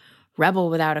to Rebel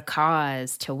Without a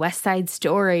Cause to West Side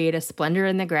Story to Splendor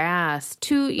in the Grass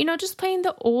to, just playing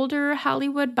the older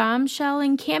Hollywood bombshell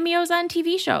and cameos on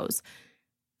TV shows.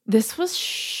 This was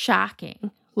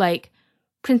shocking.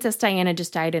 Princess Diana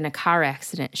just died in a car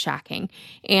accident. Shocking.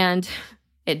 And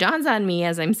it dawns on me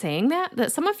as I'm saying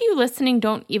that some of you listening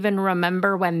don't even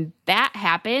remember when that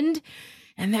happened.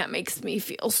 And that makes me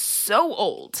feel so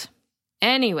old.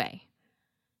 Anyway,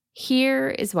 here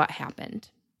is what happened.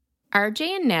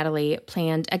 RJ and Natalie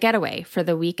planned a getaway for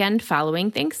the weekend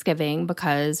following Thanksgiving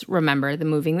because, remember, the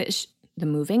movie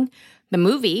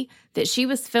that she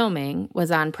was filming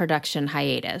was on production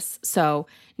hiatus. So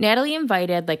Natalie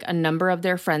invited a number of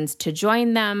their friends to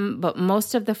join them, but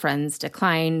most of the friends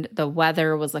declined. The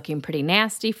weather was looking pretty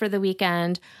nasty for the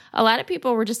weekend. A lot of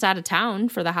people were just out of town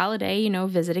for the holiday,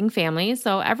 visiting family.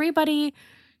 So everybody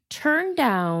turned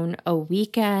down a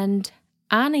weekend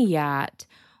on a yacht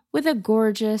with a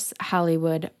gorgeous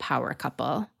Hollywood power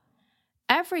couple.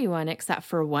 Everyone except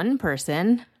for one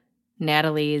person,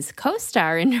 Natalie's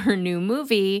co-star in her new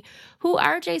movie, who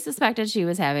RJ suspected she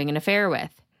was having an affair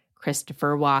with,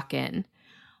 Christopher Walken.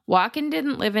 Walken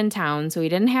didn't live in town, so he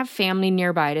didn't have family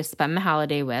nearby to spend the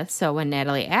holiday with, so when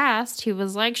Natalie asked, he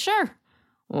was like, sure,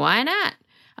 why not?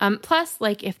 Plus,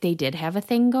 if they did have a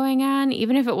thing going on,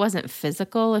 even if it wasn't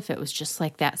physical, if it was just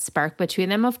that spark between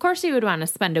them, of course he would want to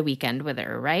spend a weekend with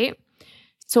her, right?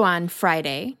 So on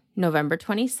Friday, November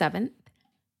 27th,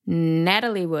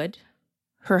 Natalie Wood,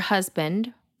 her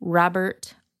husband,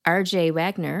 Robert R.J.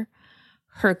 Wagner,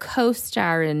 her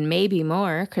co-star in Maybe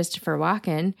More, Christopher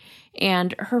Walken,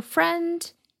 and her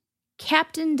friend,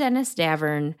 Captain Dennis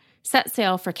Davern, set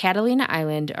sail for Catalina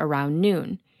Island around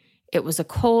noon. It was a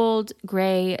cold,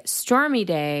 gray, stormy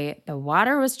day. The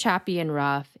water was choppy and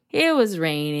rough. It was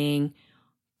raining,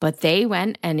 but they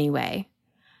went anyway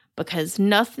because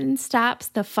nothing stops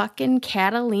the fucking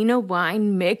Catalina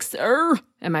wine mixer.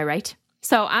 Am I right?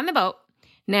 So on the boat,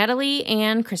 Natalie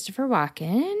and Christopher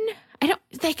Walken.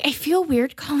 I feel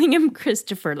weird calling him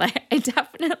Christopher. I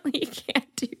definitely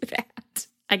can't do that.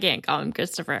 I can't call him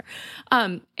Christopher.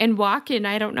 And Walken,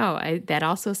 I don't know. That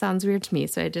also sounds weird to me.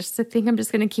 So I think I'm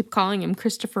just going to keep calling him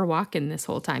Christopher Walken this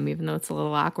whole time, even though it's a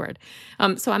little awkward.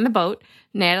 So on the boat,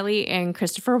 Natalie and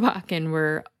Christopher Walken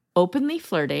were openly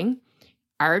flirting.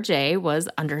 RJ was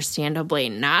understandably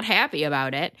not happy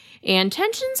about it, and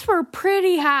tensions were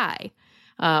pretty high.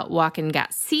 Walken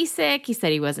got seasick. He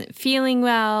said he wasn't feeling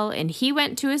well, and he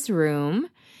went to his room.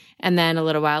 And then a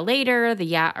little while later, the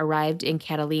yacht arrived in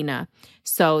Catalina.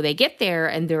 So they get there,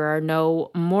 and there are no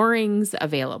moorings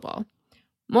available.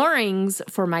 Moorings,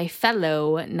 for my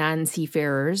fellow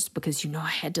non-seafarers, because I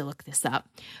had to look this up,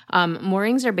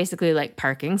 moorings are basically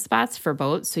parking spots for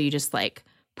boats. So you just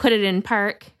put it in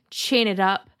park, chain it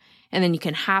up, and then you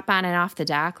can hop on and off the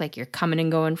dock like you're coming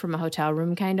and going from a hotel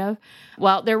room, kind of.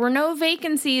 Well, there were no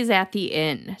vacancies at the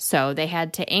inn, so they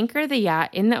had to anchor the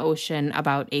yacht in the ocean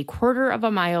about a quarter of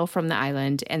a mile from the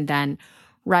island and then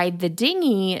ride the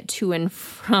dinghy to and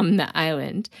from the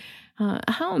island.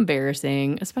 How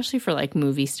embarrassing, especially for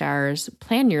movie stars.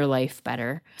 Plan your life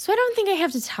better. So I don't think I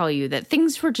have to tell you that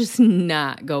things were just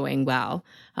not going well.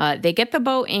 They get the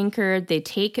boat anchored, they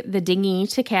take the dinghy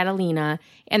to Catalina,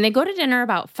 and they go to dinner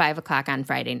about 5 o'clock on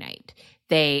Friday night.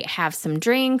 They have some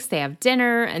drinks, they have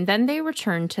dinner, and then they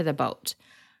return to the boat.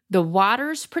 The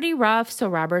water's pretty rough, so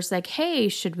Robert's like, hey,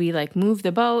 should we move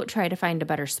the boat, try to find a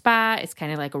better spot? It's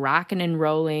kind of rocking and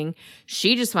rolling.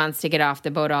 She just wants to get off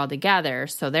the boat altogether,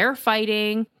 so they're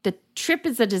fighting. The trip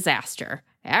is a disaster.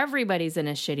 Everybody's in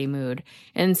a shitty mood.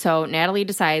 And so Natalie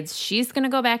decides she's going to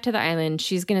go back to the island.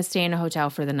 She's going to stay in a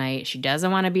hotel for the night. She doesn't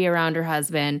want to be around her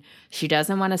husband. She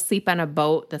doesn't want to sleep on a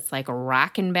boat that's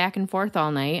rocking back and forth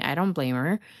all night. I don't blame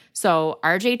her. So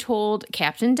RJ told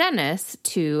Captain Dennis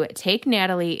to take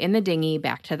Natalie in the dinghy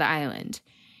back to the island.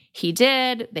 He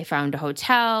did. They found a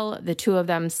hotel. The two of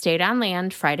them stayed on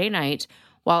land Friday night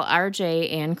while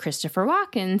RJ and Christopher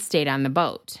Walken stayed on the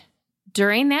boat.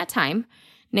 During that time,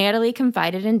 Natalie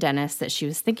confided in Dennis that she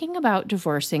was thinking about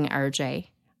divorcing RJ.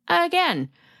 Again,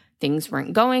 things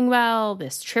weren't going well.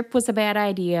 This trip was a bad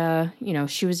idea.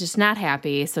 She was just not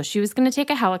happy. So she was going to take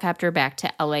a helicopter back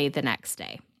to LA the next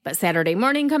day. But Saturday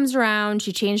morning comes around.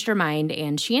 She changed her mind,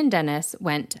 and she and Dennis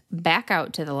went back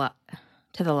out to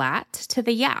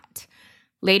the yacht.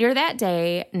 Later that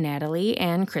day, Natalie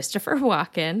and Christopher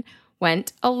Walken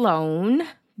went alone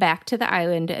back to the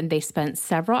island, and they spent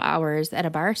several hours at a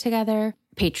bar together.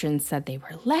 Patrons said they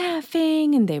were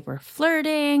laughing and they were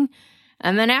flirting.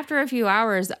 And then after a few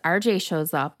hours, RJ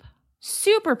shows up,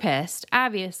 super pissed,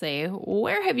 obviously.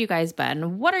 Where have you guys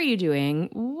been? What are you doing?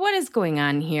 What is going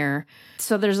on here?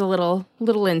 So there's a little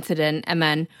incident, and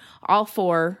then all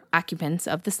four occupants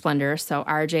of the Splendor, so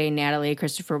RJ, Natalie,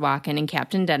 Christopher Walken, and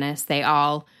Captain Dennis, they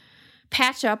all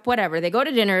patch up, whatever. They go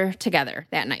to dinner together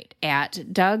that night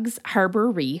at Doug's Harbor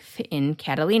Reef in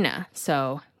Catalina.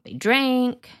 So they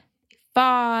drank, they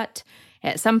fought.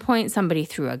 At some point, somebody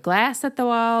threw a glass at the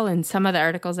wall. In some of the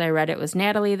articles I read, it was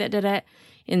Natalie that did it.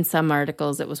 In some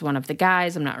articles, it was one of the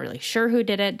guys. I'm not really sure who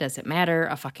did it. Doesn't matter.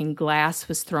 A fucking glass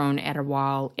was thrown at a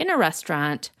wall in a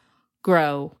restaurant.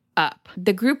 Grow up.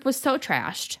 The group was so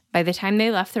trashed by the time they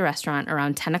left the restaurant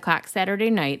around 10 o'clock Saturday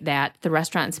night that the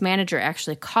restaurant's manager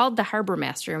actually called the harbor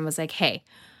master and was like, hey,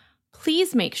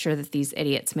 please make sure that these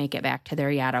idiots make it back to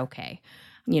their yacht okay.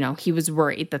 You know, he was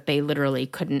worried that they literally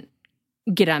couldn't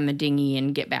get on the dinghy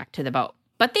and get back to the boat.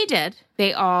 But they did.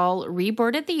 They all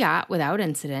reboarded the yacht without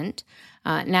incident.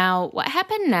 Now, what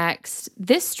happened next,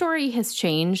 this story has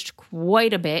changed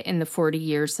quite a bit in the 40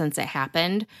 years since it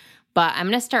happened, but I'm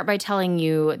going to start by telling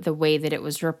you the way that it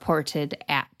was reported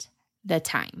at the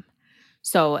time.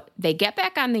 So they get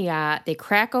back on the yacht, they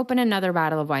crack open another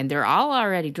bottle of wine. They're all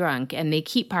already drunk, and they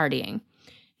keep partying.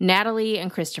 Natalie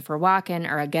and Christopher Walken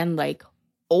are again like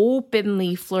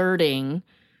openly flirting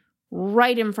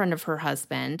right in front of her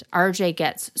husband. RJ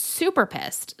gets super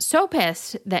pissed, so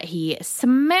pissed that he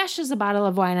smashes a bottle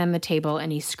of wine on the table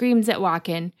and he screams at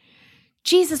Walken,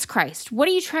 Jesus Christ, what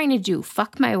are you trying to do?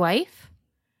 Fuck my wife?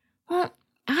 Well,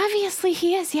 obviously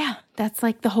he is, yeah. That's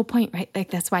like the whole point, right?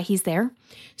 Like that's why he's there.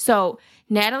 So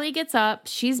Natalie gets up,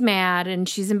 she's mad and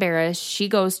she's embarrassed. She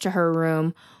goes to her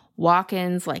room.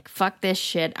 Walken's like, fuck this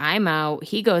shit, I'm out.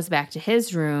 He goes back to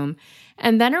his room.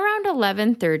 And then around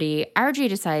 11:30, RJ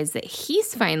decides that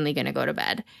he's finally going to go to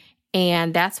bed.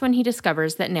 And that's when he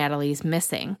discovers that Natalie's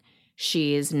missing.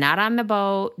 She's not on the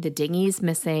boat. The dinghy's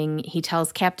missing. He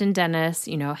tells Captain Dennis,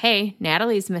 you know, hey,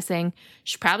 Natalie's missing.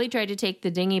 She probably tried to take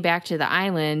the dinghy back to the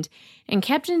island. And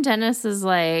Captain Dennis is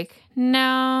like,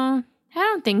 no, I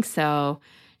don't think so.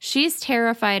 She's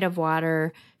terrified of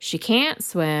water. She can't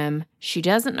swim. She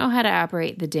doesn't know how to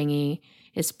operate the dinghy.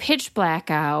 It's pitch black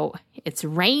out. It's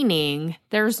raining.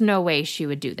 There's no way she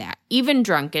would do that. Even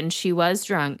drunken, she was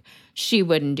drunk, she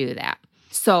wouldn't do that.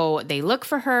 So they look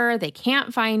for her. They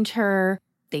can't find her.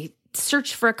 They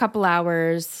search for a couple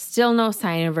hours. Still no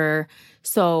sign of her.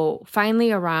 So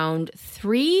finally around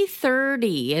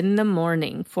 3:30 in the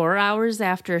morning, 4 hours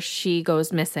after she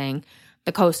goes missing,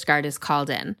 the Coast Guard is called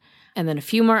in. And then a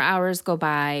few more hours go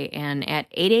by, and at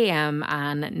 8 a.m.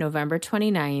 on November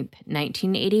 29th,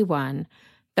 1981,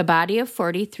 the body of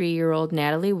 43-year-old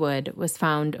Natalie Wood was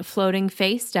found floating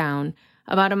face down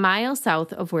about a mile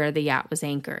south of where the yacht was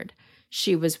anchored.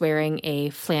 She was wearing a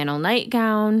flannel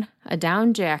nightgown, a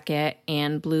down jacket,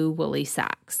 and blue woolly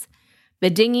socks. The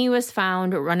dinghy was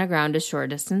found run aground a short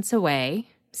distance away.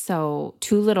 So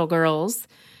 2 little girls,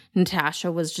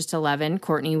 Natasha was just 11,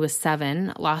 Courtney was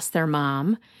 7, lost their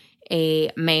mom.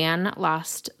 A man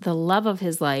lost the love of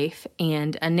his life,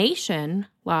 and a nation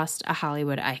lost a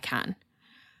Hollywood icon.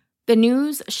 The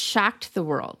news shocked the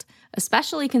world,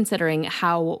 especially considering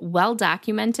how well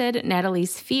documented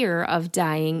Natalie's fear of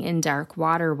dying in dark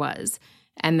water was.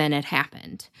 And then it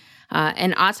happened.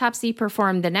 An autopsy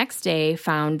performed the next day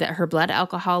found that her blood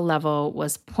alcohol level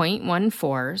was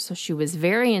 0.14, so she was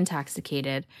very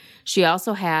intoxicated. She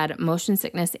also had motion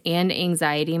sickness and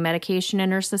anxiety medication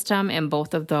in her system, and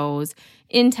both of those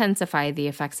intensified the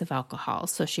effects of alcohol.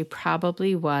 So she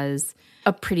probably was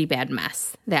a pretty bad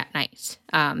mess that night.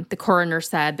 The coroner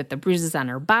said that the bruises on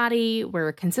her body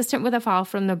were consistent with a fall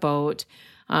from the boat.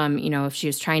 If she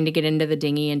was trying to get into the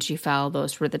dinghy and she fell,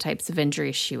 those were the types of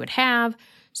injuries she would have.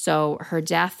 So her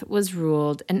death was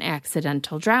ruled an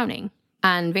accidental drowning.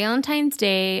 On Valentine's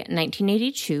Day,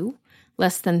 1982,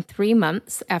 less than 3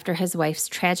 months after his wife's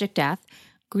tragic death,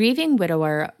 grieving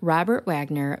widower Robert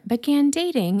Wagner began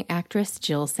dating actress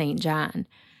Jill St. John.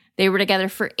 They were together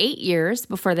for 8 years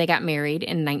before they got married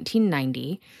in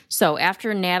 1990. So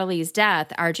after Natalie's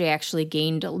death, RJ actually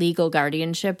gained legal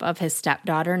guardianship of his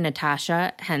stepdaughter,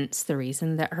 Natasha, hence the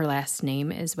reason that her last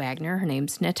name is Wagner. Her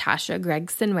name's Natasha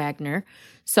Gregson Wagner.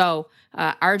 So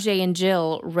RJ and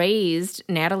Jill raised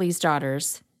Natalie's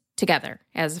daughters together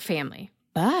as a family.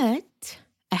 But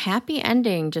a happy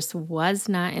ending just was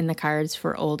not in the cards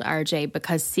for old RJ,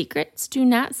 because secrets do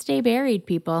not stay buried,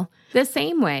 people. The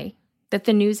same way that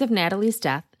the news of Natalie's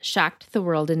death shocked the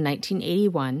world in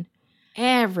 1981,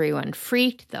 everyone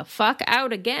freaked the fuck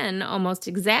out again almost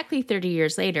exactly 30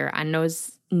 years later on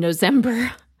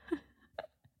November.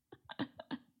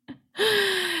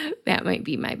 That might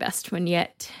be my best one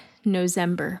yet.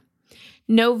 November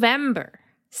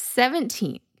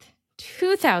 17th,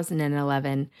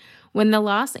 2011, when the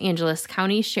Los Angeles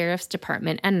County Sheriff's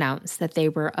Department announced that they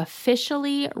were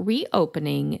officially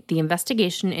reopening the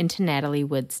investigation into Natalie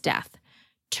Wood's death.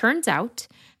 Turns out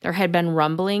There had been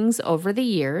rumblings over the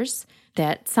years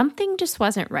that something just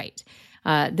wasn't right.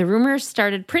 The rumors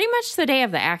started pretty much the day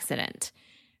of the accident.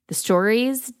 The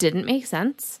stories didn't make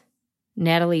sense.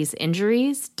 Natalie's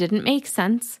injuries didn't make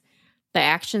sense. The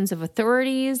actions of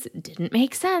authorities didn't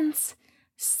make sense.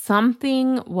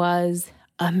 Something was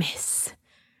amiss.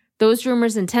 Those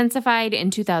rumors intensified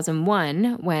in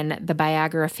 2001 when the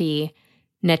biography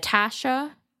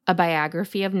Natasha, a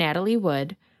biography of Natalie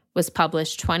Wood, was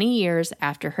published 20 years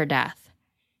after her death.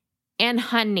 And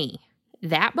honey,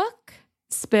 that book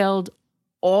spilled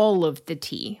all of the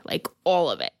tea, like all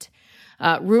of it.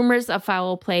 Rumors of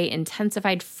foul play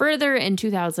intensified further in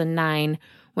 2009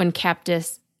 when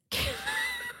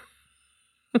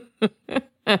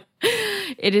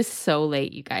It is so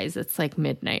late, you guys. It's like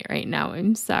midnight right now.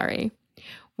 I'm sorry.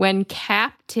 When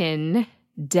Captain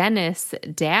Dennis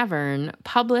Davern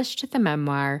published the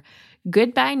memoir,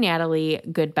 Goodbye Natalie,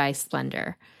 Goodbye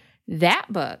Splendor. That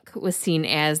book was seen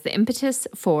as the impetus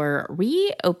for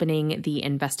reopening the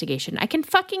investigation. I can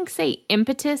fucking say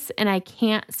impetus and I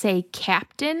can't say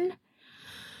captain.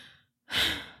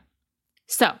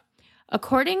 So,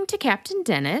 according to Captain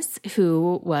Dennis,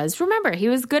 who was, remember, he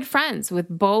was good friends with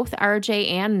both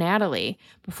RJ and Natalie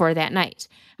before that night.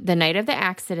 The night of the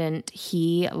accident,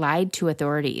 he lied to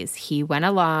authorities. He went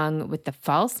along with the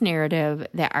false narrative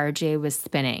that RJ was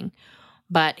spinning.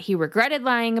 But he regretted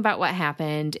lying about what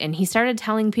happened, and he started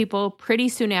telling people pretty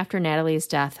soon after Natalie's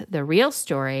death the real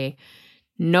story.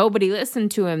 Nobody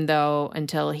listened to him, though,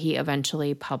 until he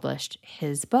eventually published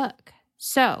his book.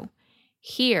 So,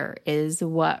 here is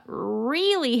what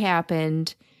really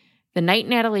happened the night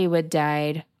Natalie Wood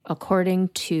died, according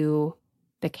to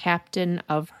the captain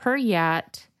of her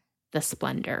yacht, the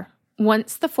Splendor.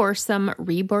 Once the foursome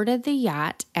reboarded the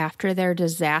yacht after their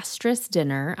disastrous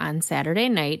dinner on Saturday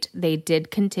night, they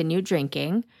did continue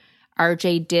drinking.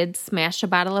 RJ did smash a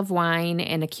bottle of wine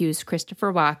and accuse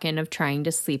Christopher Walken of trying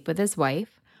to sleep with his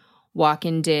wife.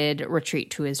 Walken did retreat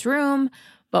to his room,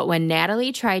 but when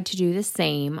Natalie tried to do the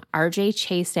same, RJ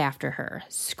chased after her,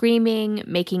 screaming,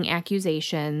 making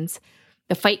accusations.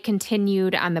 The fight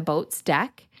continued on the boat's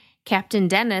deck. Captain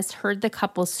Dennis heard the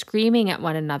couple screaming at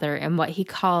one another in what he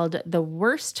called the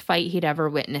worst fight he'd ever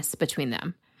witnessed between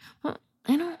them. Well,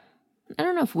 I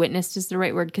don't know if witnessed is the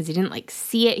right word because he didn't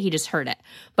see it, he just heard it.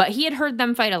 But he had heard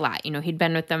them fight a lot. He'd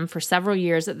been with them for several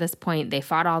years at this point. They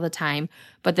fought all the time,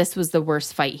 but this was the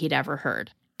worst fight he'd ever heard.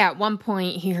 At one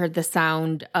point, he heard the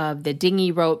sound of the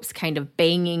dinghy ropes kind of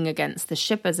banging against the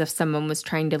ship as if someone was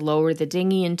trying to lower the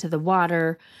dinghy into the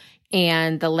water.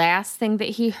 And the last thing that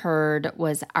he heard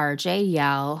was RJ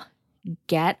yell,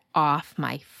 "Get off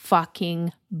my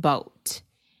fucking boat."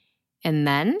 And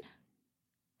then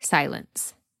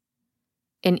silence.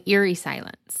 An eerie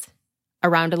silence.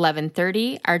 Around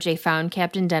 11:30, RJ found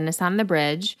Captain Dennis on the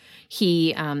bridge.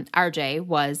 RJ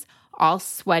was all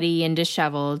sweaty and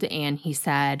disheveled, and he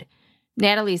said,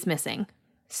 "Natalie's missing."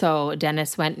 So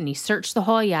Dennis went and he searched the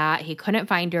whole yacht. He couldn't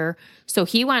find her. So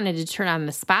he wanted to turn on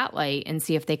the spotlight and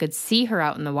see if they could see her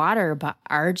out in the water, but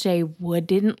RJ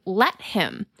wouldn't let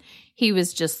him. He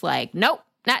was just like, "Nope,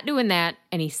 not doing that."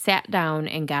 And he sat down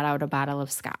and got out a bottle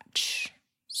of scotch.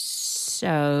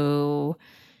 So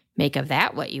make of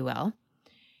that what you will.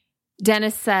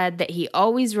 Dennis said that he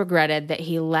always regretted that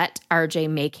he let RJ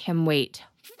make him wait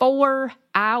 4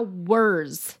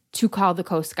 hours to call the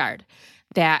Coast Guard,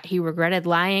 that he regretted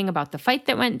lying about the fight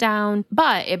that went down,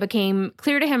 but it became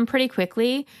clear to him pretty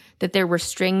quickly that there were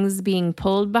strings being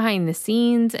pulled behind the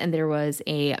scenes and there was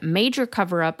a major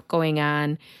cover-up going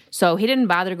on. So he didn't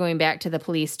bother going back to the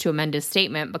police to amend his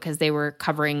statement because they were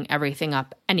covering everything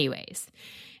up anyways.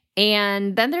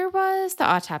 And then there was the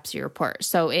autopsy report.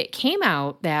 So it came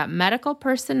out that medical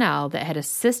personnel that had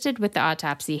assisted with the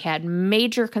autopsy had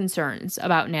major concerns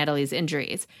about Natalie's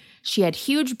injuries. She had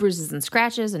huge bruises and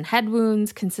scratches and head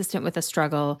wounds consistent with a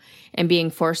struggle and being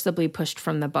forcibly pushed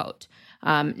from the boat.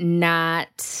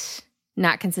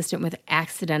 Not consistent with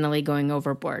accidentally going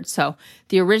overboard. So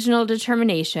the original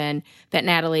determination that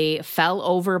Natalie fell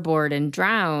overboard and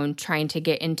drowned trying to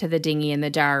get into the dinghy in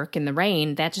the dark in the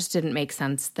rain, that just didn't make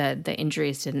sense. The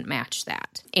injuries didn't match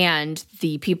that. And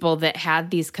the people that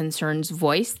had these concerns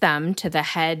voiced them to the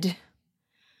head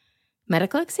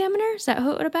medical examiner. Is that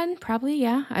who it would have been? Probably,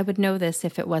 yeah. I would know this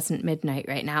if it wasn't midnight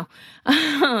right now.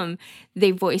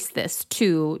 They voiced this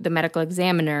to the medical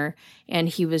examiner, and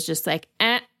he was just like,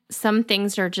 some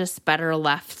things are just better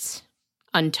left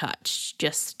untouched.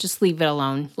 Just leave it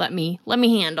alone. Let me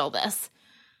handle this.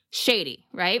 Shady,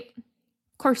 right?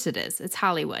 Of course it is. It's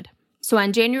Hollywood. So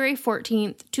on January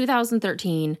 14th,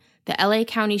 2013, the LA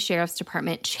County Sheriff's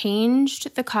Department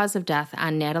changed the cause of death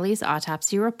on Natalie's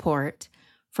autopsy report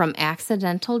from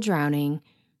accidental drowning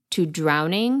to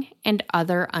drowning and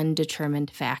other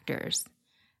undetermined factors.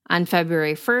 On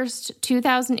February 1st,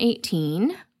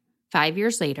 2018, 5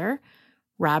 years later,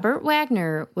 Robert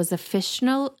Wagner was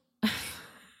official.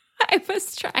 I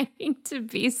was trying to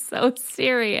be so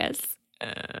serious.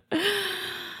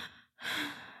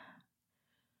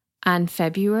 On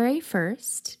February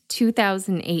 1st,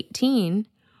 2018,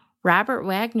 Robert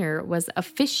Wagner was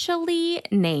officially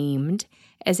named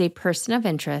as a person of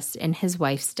interest in his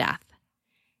wife's death.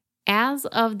 As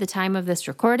of the time of this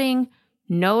recording,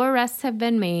 no arrests have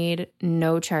been made,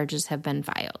 no charges have been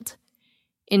filed.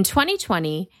 In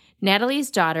 2020,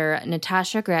 Natalie's daughter,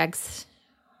 Natasha Gregson,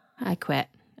 I quit.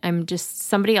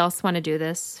 Somebody else want to do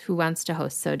this? Who wants to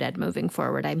host So Dead moving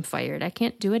forward? I'm fired. I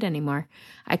can't do it anymore.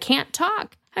 I can't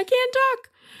talk.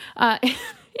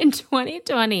 In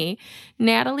 2020,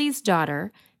 Natalie's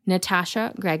daughter,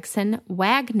 Natasha Gregson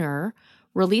Wagner,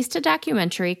 released a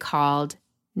documentary called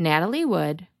Natalie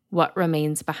Wood, What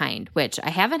Remains Behind, which I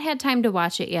haven't had time to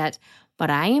watch it yet, but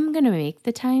I am going to make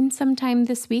the time sometime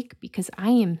this week because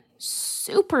I am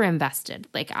super invested.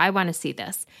 Like, I want to see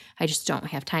this. I just don't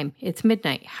have time. It's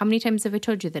midnight. How many times have I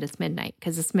told you that it's midnight?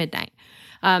 Because it's midnight.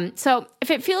 So if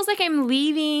it feels like I'm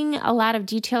leaving a lot of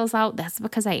details out, that's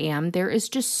because I am. There is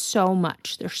just so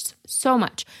much. There's so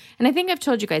much. And I think I've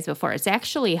told you guys before, it's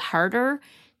actually harder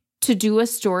to do a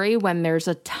story when there's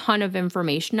a ton of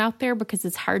information out there because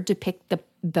it's hard to pick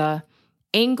the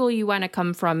angle you want to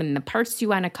come from and the parts you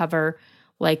want to cover.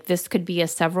 Like, this could be a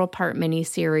several-part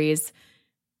mini-series.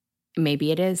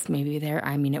 Maybe it is. Maybe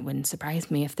it wouldn't surprise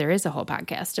me if there is a whole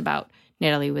podcast about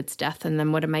Natalie Wood's death, and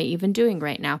then what am I even doing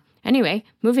right now? Anyway,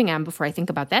 moving on before I think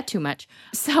about that too much.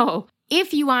 So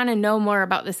if you want to know more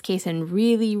about this case and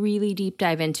really, really deep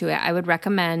dive into it, I would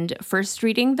recommend first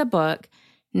reading the book,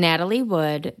 Natalie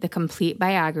Wood, The Complete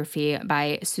Biography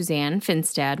by Suzanne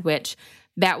Finstad, which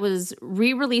that was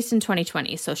re-released in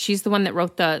 2020. So she's the one that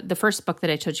wrote the first book that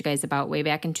I told you guys about way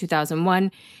back in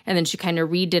 2001. And then she kind of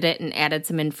redid it and added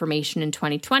some information in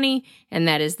 2020. And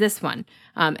that is this one.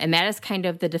 And that is kind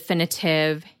of the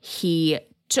definitive, he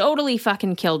totally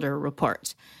fucking killed her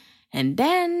report. And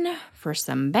then for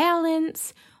some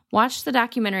balance, watch the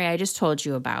documentary I just told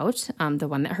you about, the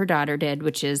one that her daughter did,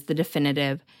 which is the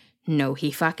definitive, no, he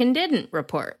fucking didn't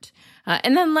report.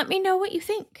 And then let me know what you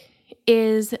think.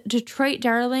 Is Detroit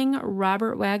darling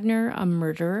Robert Wagner a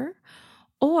murderer?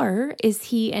 Or is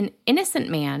he an innocent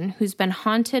man who's been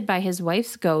haunted by his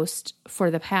wife's ghost for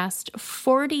the past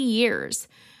 40 years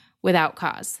without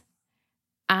cause?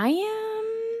 I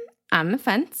am on the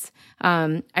fence.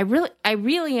 I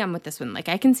really am with this one. Like,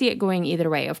 I can see it going either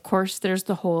way. Of course, there's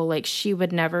the whole, like, she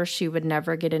would never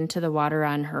get into the water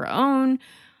on her own.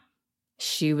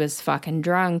 She was fucking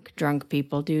drunk. Drunk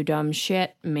people do dumb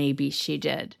shit. Maybe she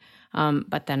did.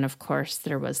 But then, of course,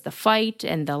 there was the fight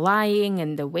and the lying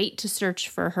and the wait to search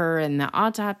for her and the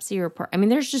autopsy report. I mean,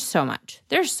 there's just so much.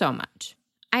 There's so much.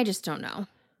 I just don't know.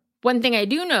 One thing I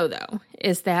do know, though,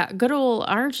 is that good old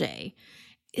RJ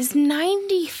is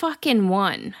 90 fucking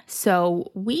 1.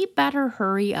 So we better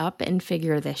hurry up and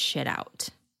figure this shit out.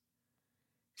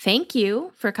 Thank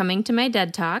you for coming to my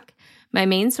Dead Talk. My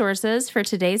main sources for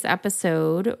today's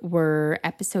episode were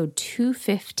episode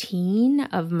 215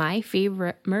 of My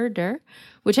Favorite Murder,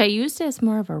 which I used as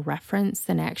more of a reference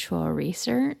than actual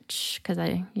research because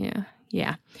that's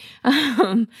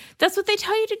what they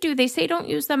tell you to do. They say don't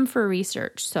use them for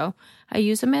research. So I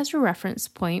use them as a reference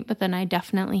point, but then I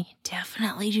definitely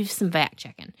do some fact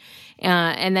checking.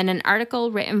 And then an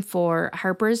article written for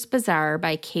Harper's Bazaar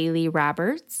by Kaylee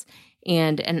Roberts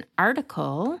and an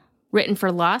article written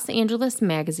for Los Angeles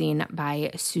Magazine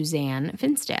by Suzanne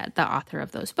Finstad, the author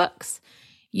of those books.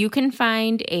 You can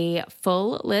find a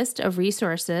full list of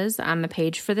resources on the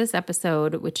page for this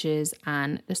episode, which is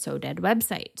on the So Dead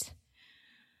website.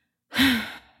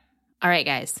 All right,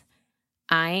 guys.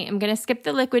 I am going to skip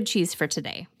the liquid cheese for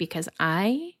today because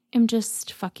I am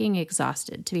just fucking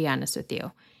exhausted, to be honest with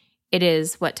you. It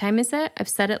is, what time is it? I've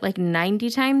said it like 90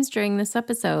 times during this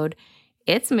episode.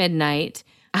 It's midnight.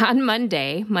 On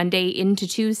Monday into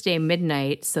Tuesday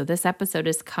midnight, so this episode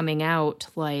is coming out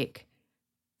like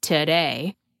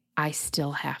today. I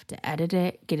still have to edit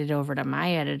it, get it over to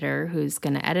my editor who's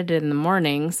going to edit it in the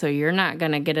morning, so you're not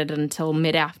going to get it until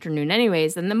mid-afternoon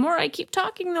anyways, and the more I keep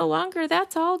talking, the longer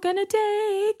that's all going to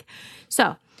take.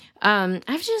 So,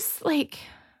 I've just, like,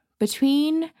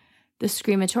 between the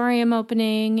Screamatorium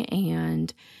opening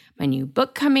and my new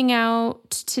book coming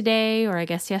out today, or I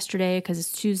guess yesterday, because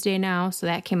it's Tuesday now, so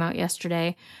that came out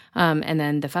yesterday. And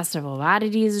then the Festival of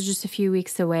Oddities is just a few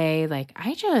weeks away. Like,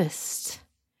 man,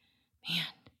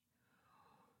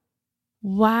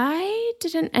 Why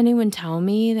didn't anyone tell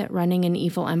me that running an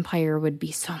evil empire would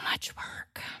be so much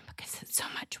work? Because it's so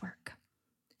much work.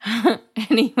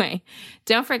 Anyway,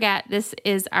 don't forget, this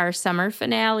is our summer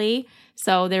finale,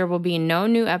 so there will be no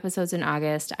new episodes in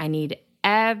August. I need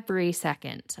every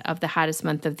second of the hottest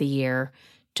month of the year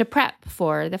to prep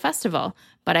for the festival,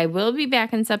 but I will be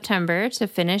back in September to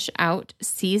finish out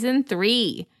season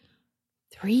 3.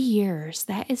 3 years.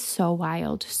 That is so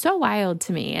wild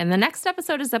to me. And the next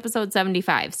episode is episode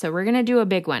 75. So we're going to do a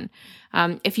big one.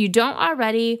 If you don't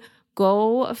already,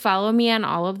 go follow me on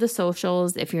all of the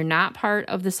socials. If you're not part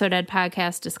of the So Dead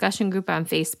Podcast discussion group on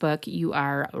Facebook, you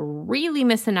are really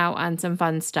missing out on some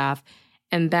fun stuff.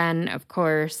 And then, of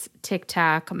course,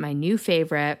 TikTok, my new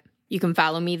favorite. You can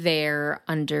follow me there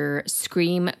under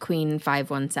Scream Queen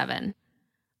 517.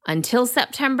 Until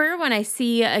September, when I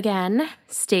see you again,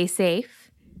 stay safe.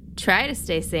 Try to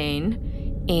stay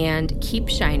sane, and keep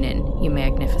shining, you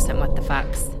magnificent what the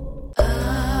fucks.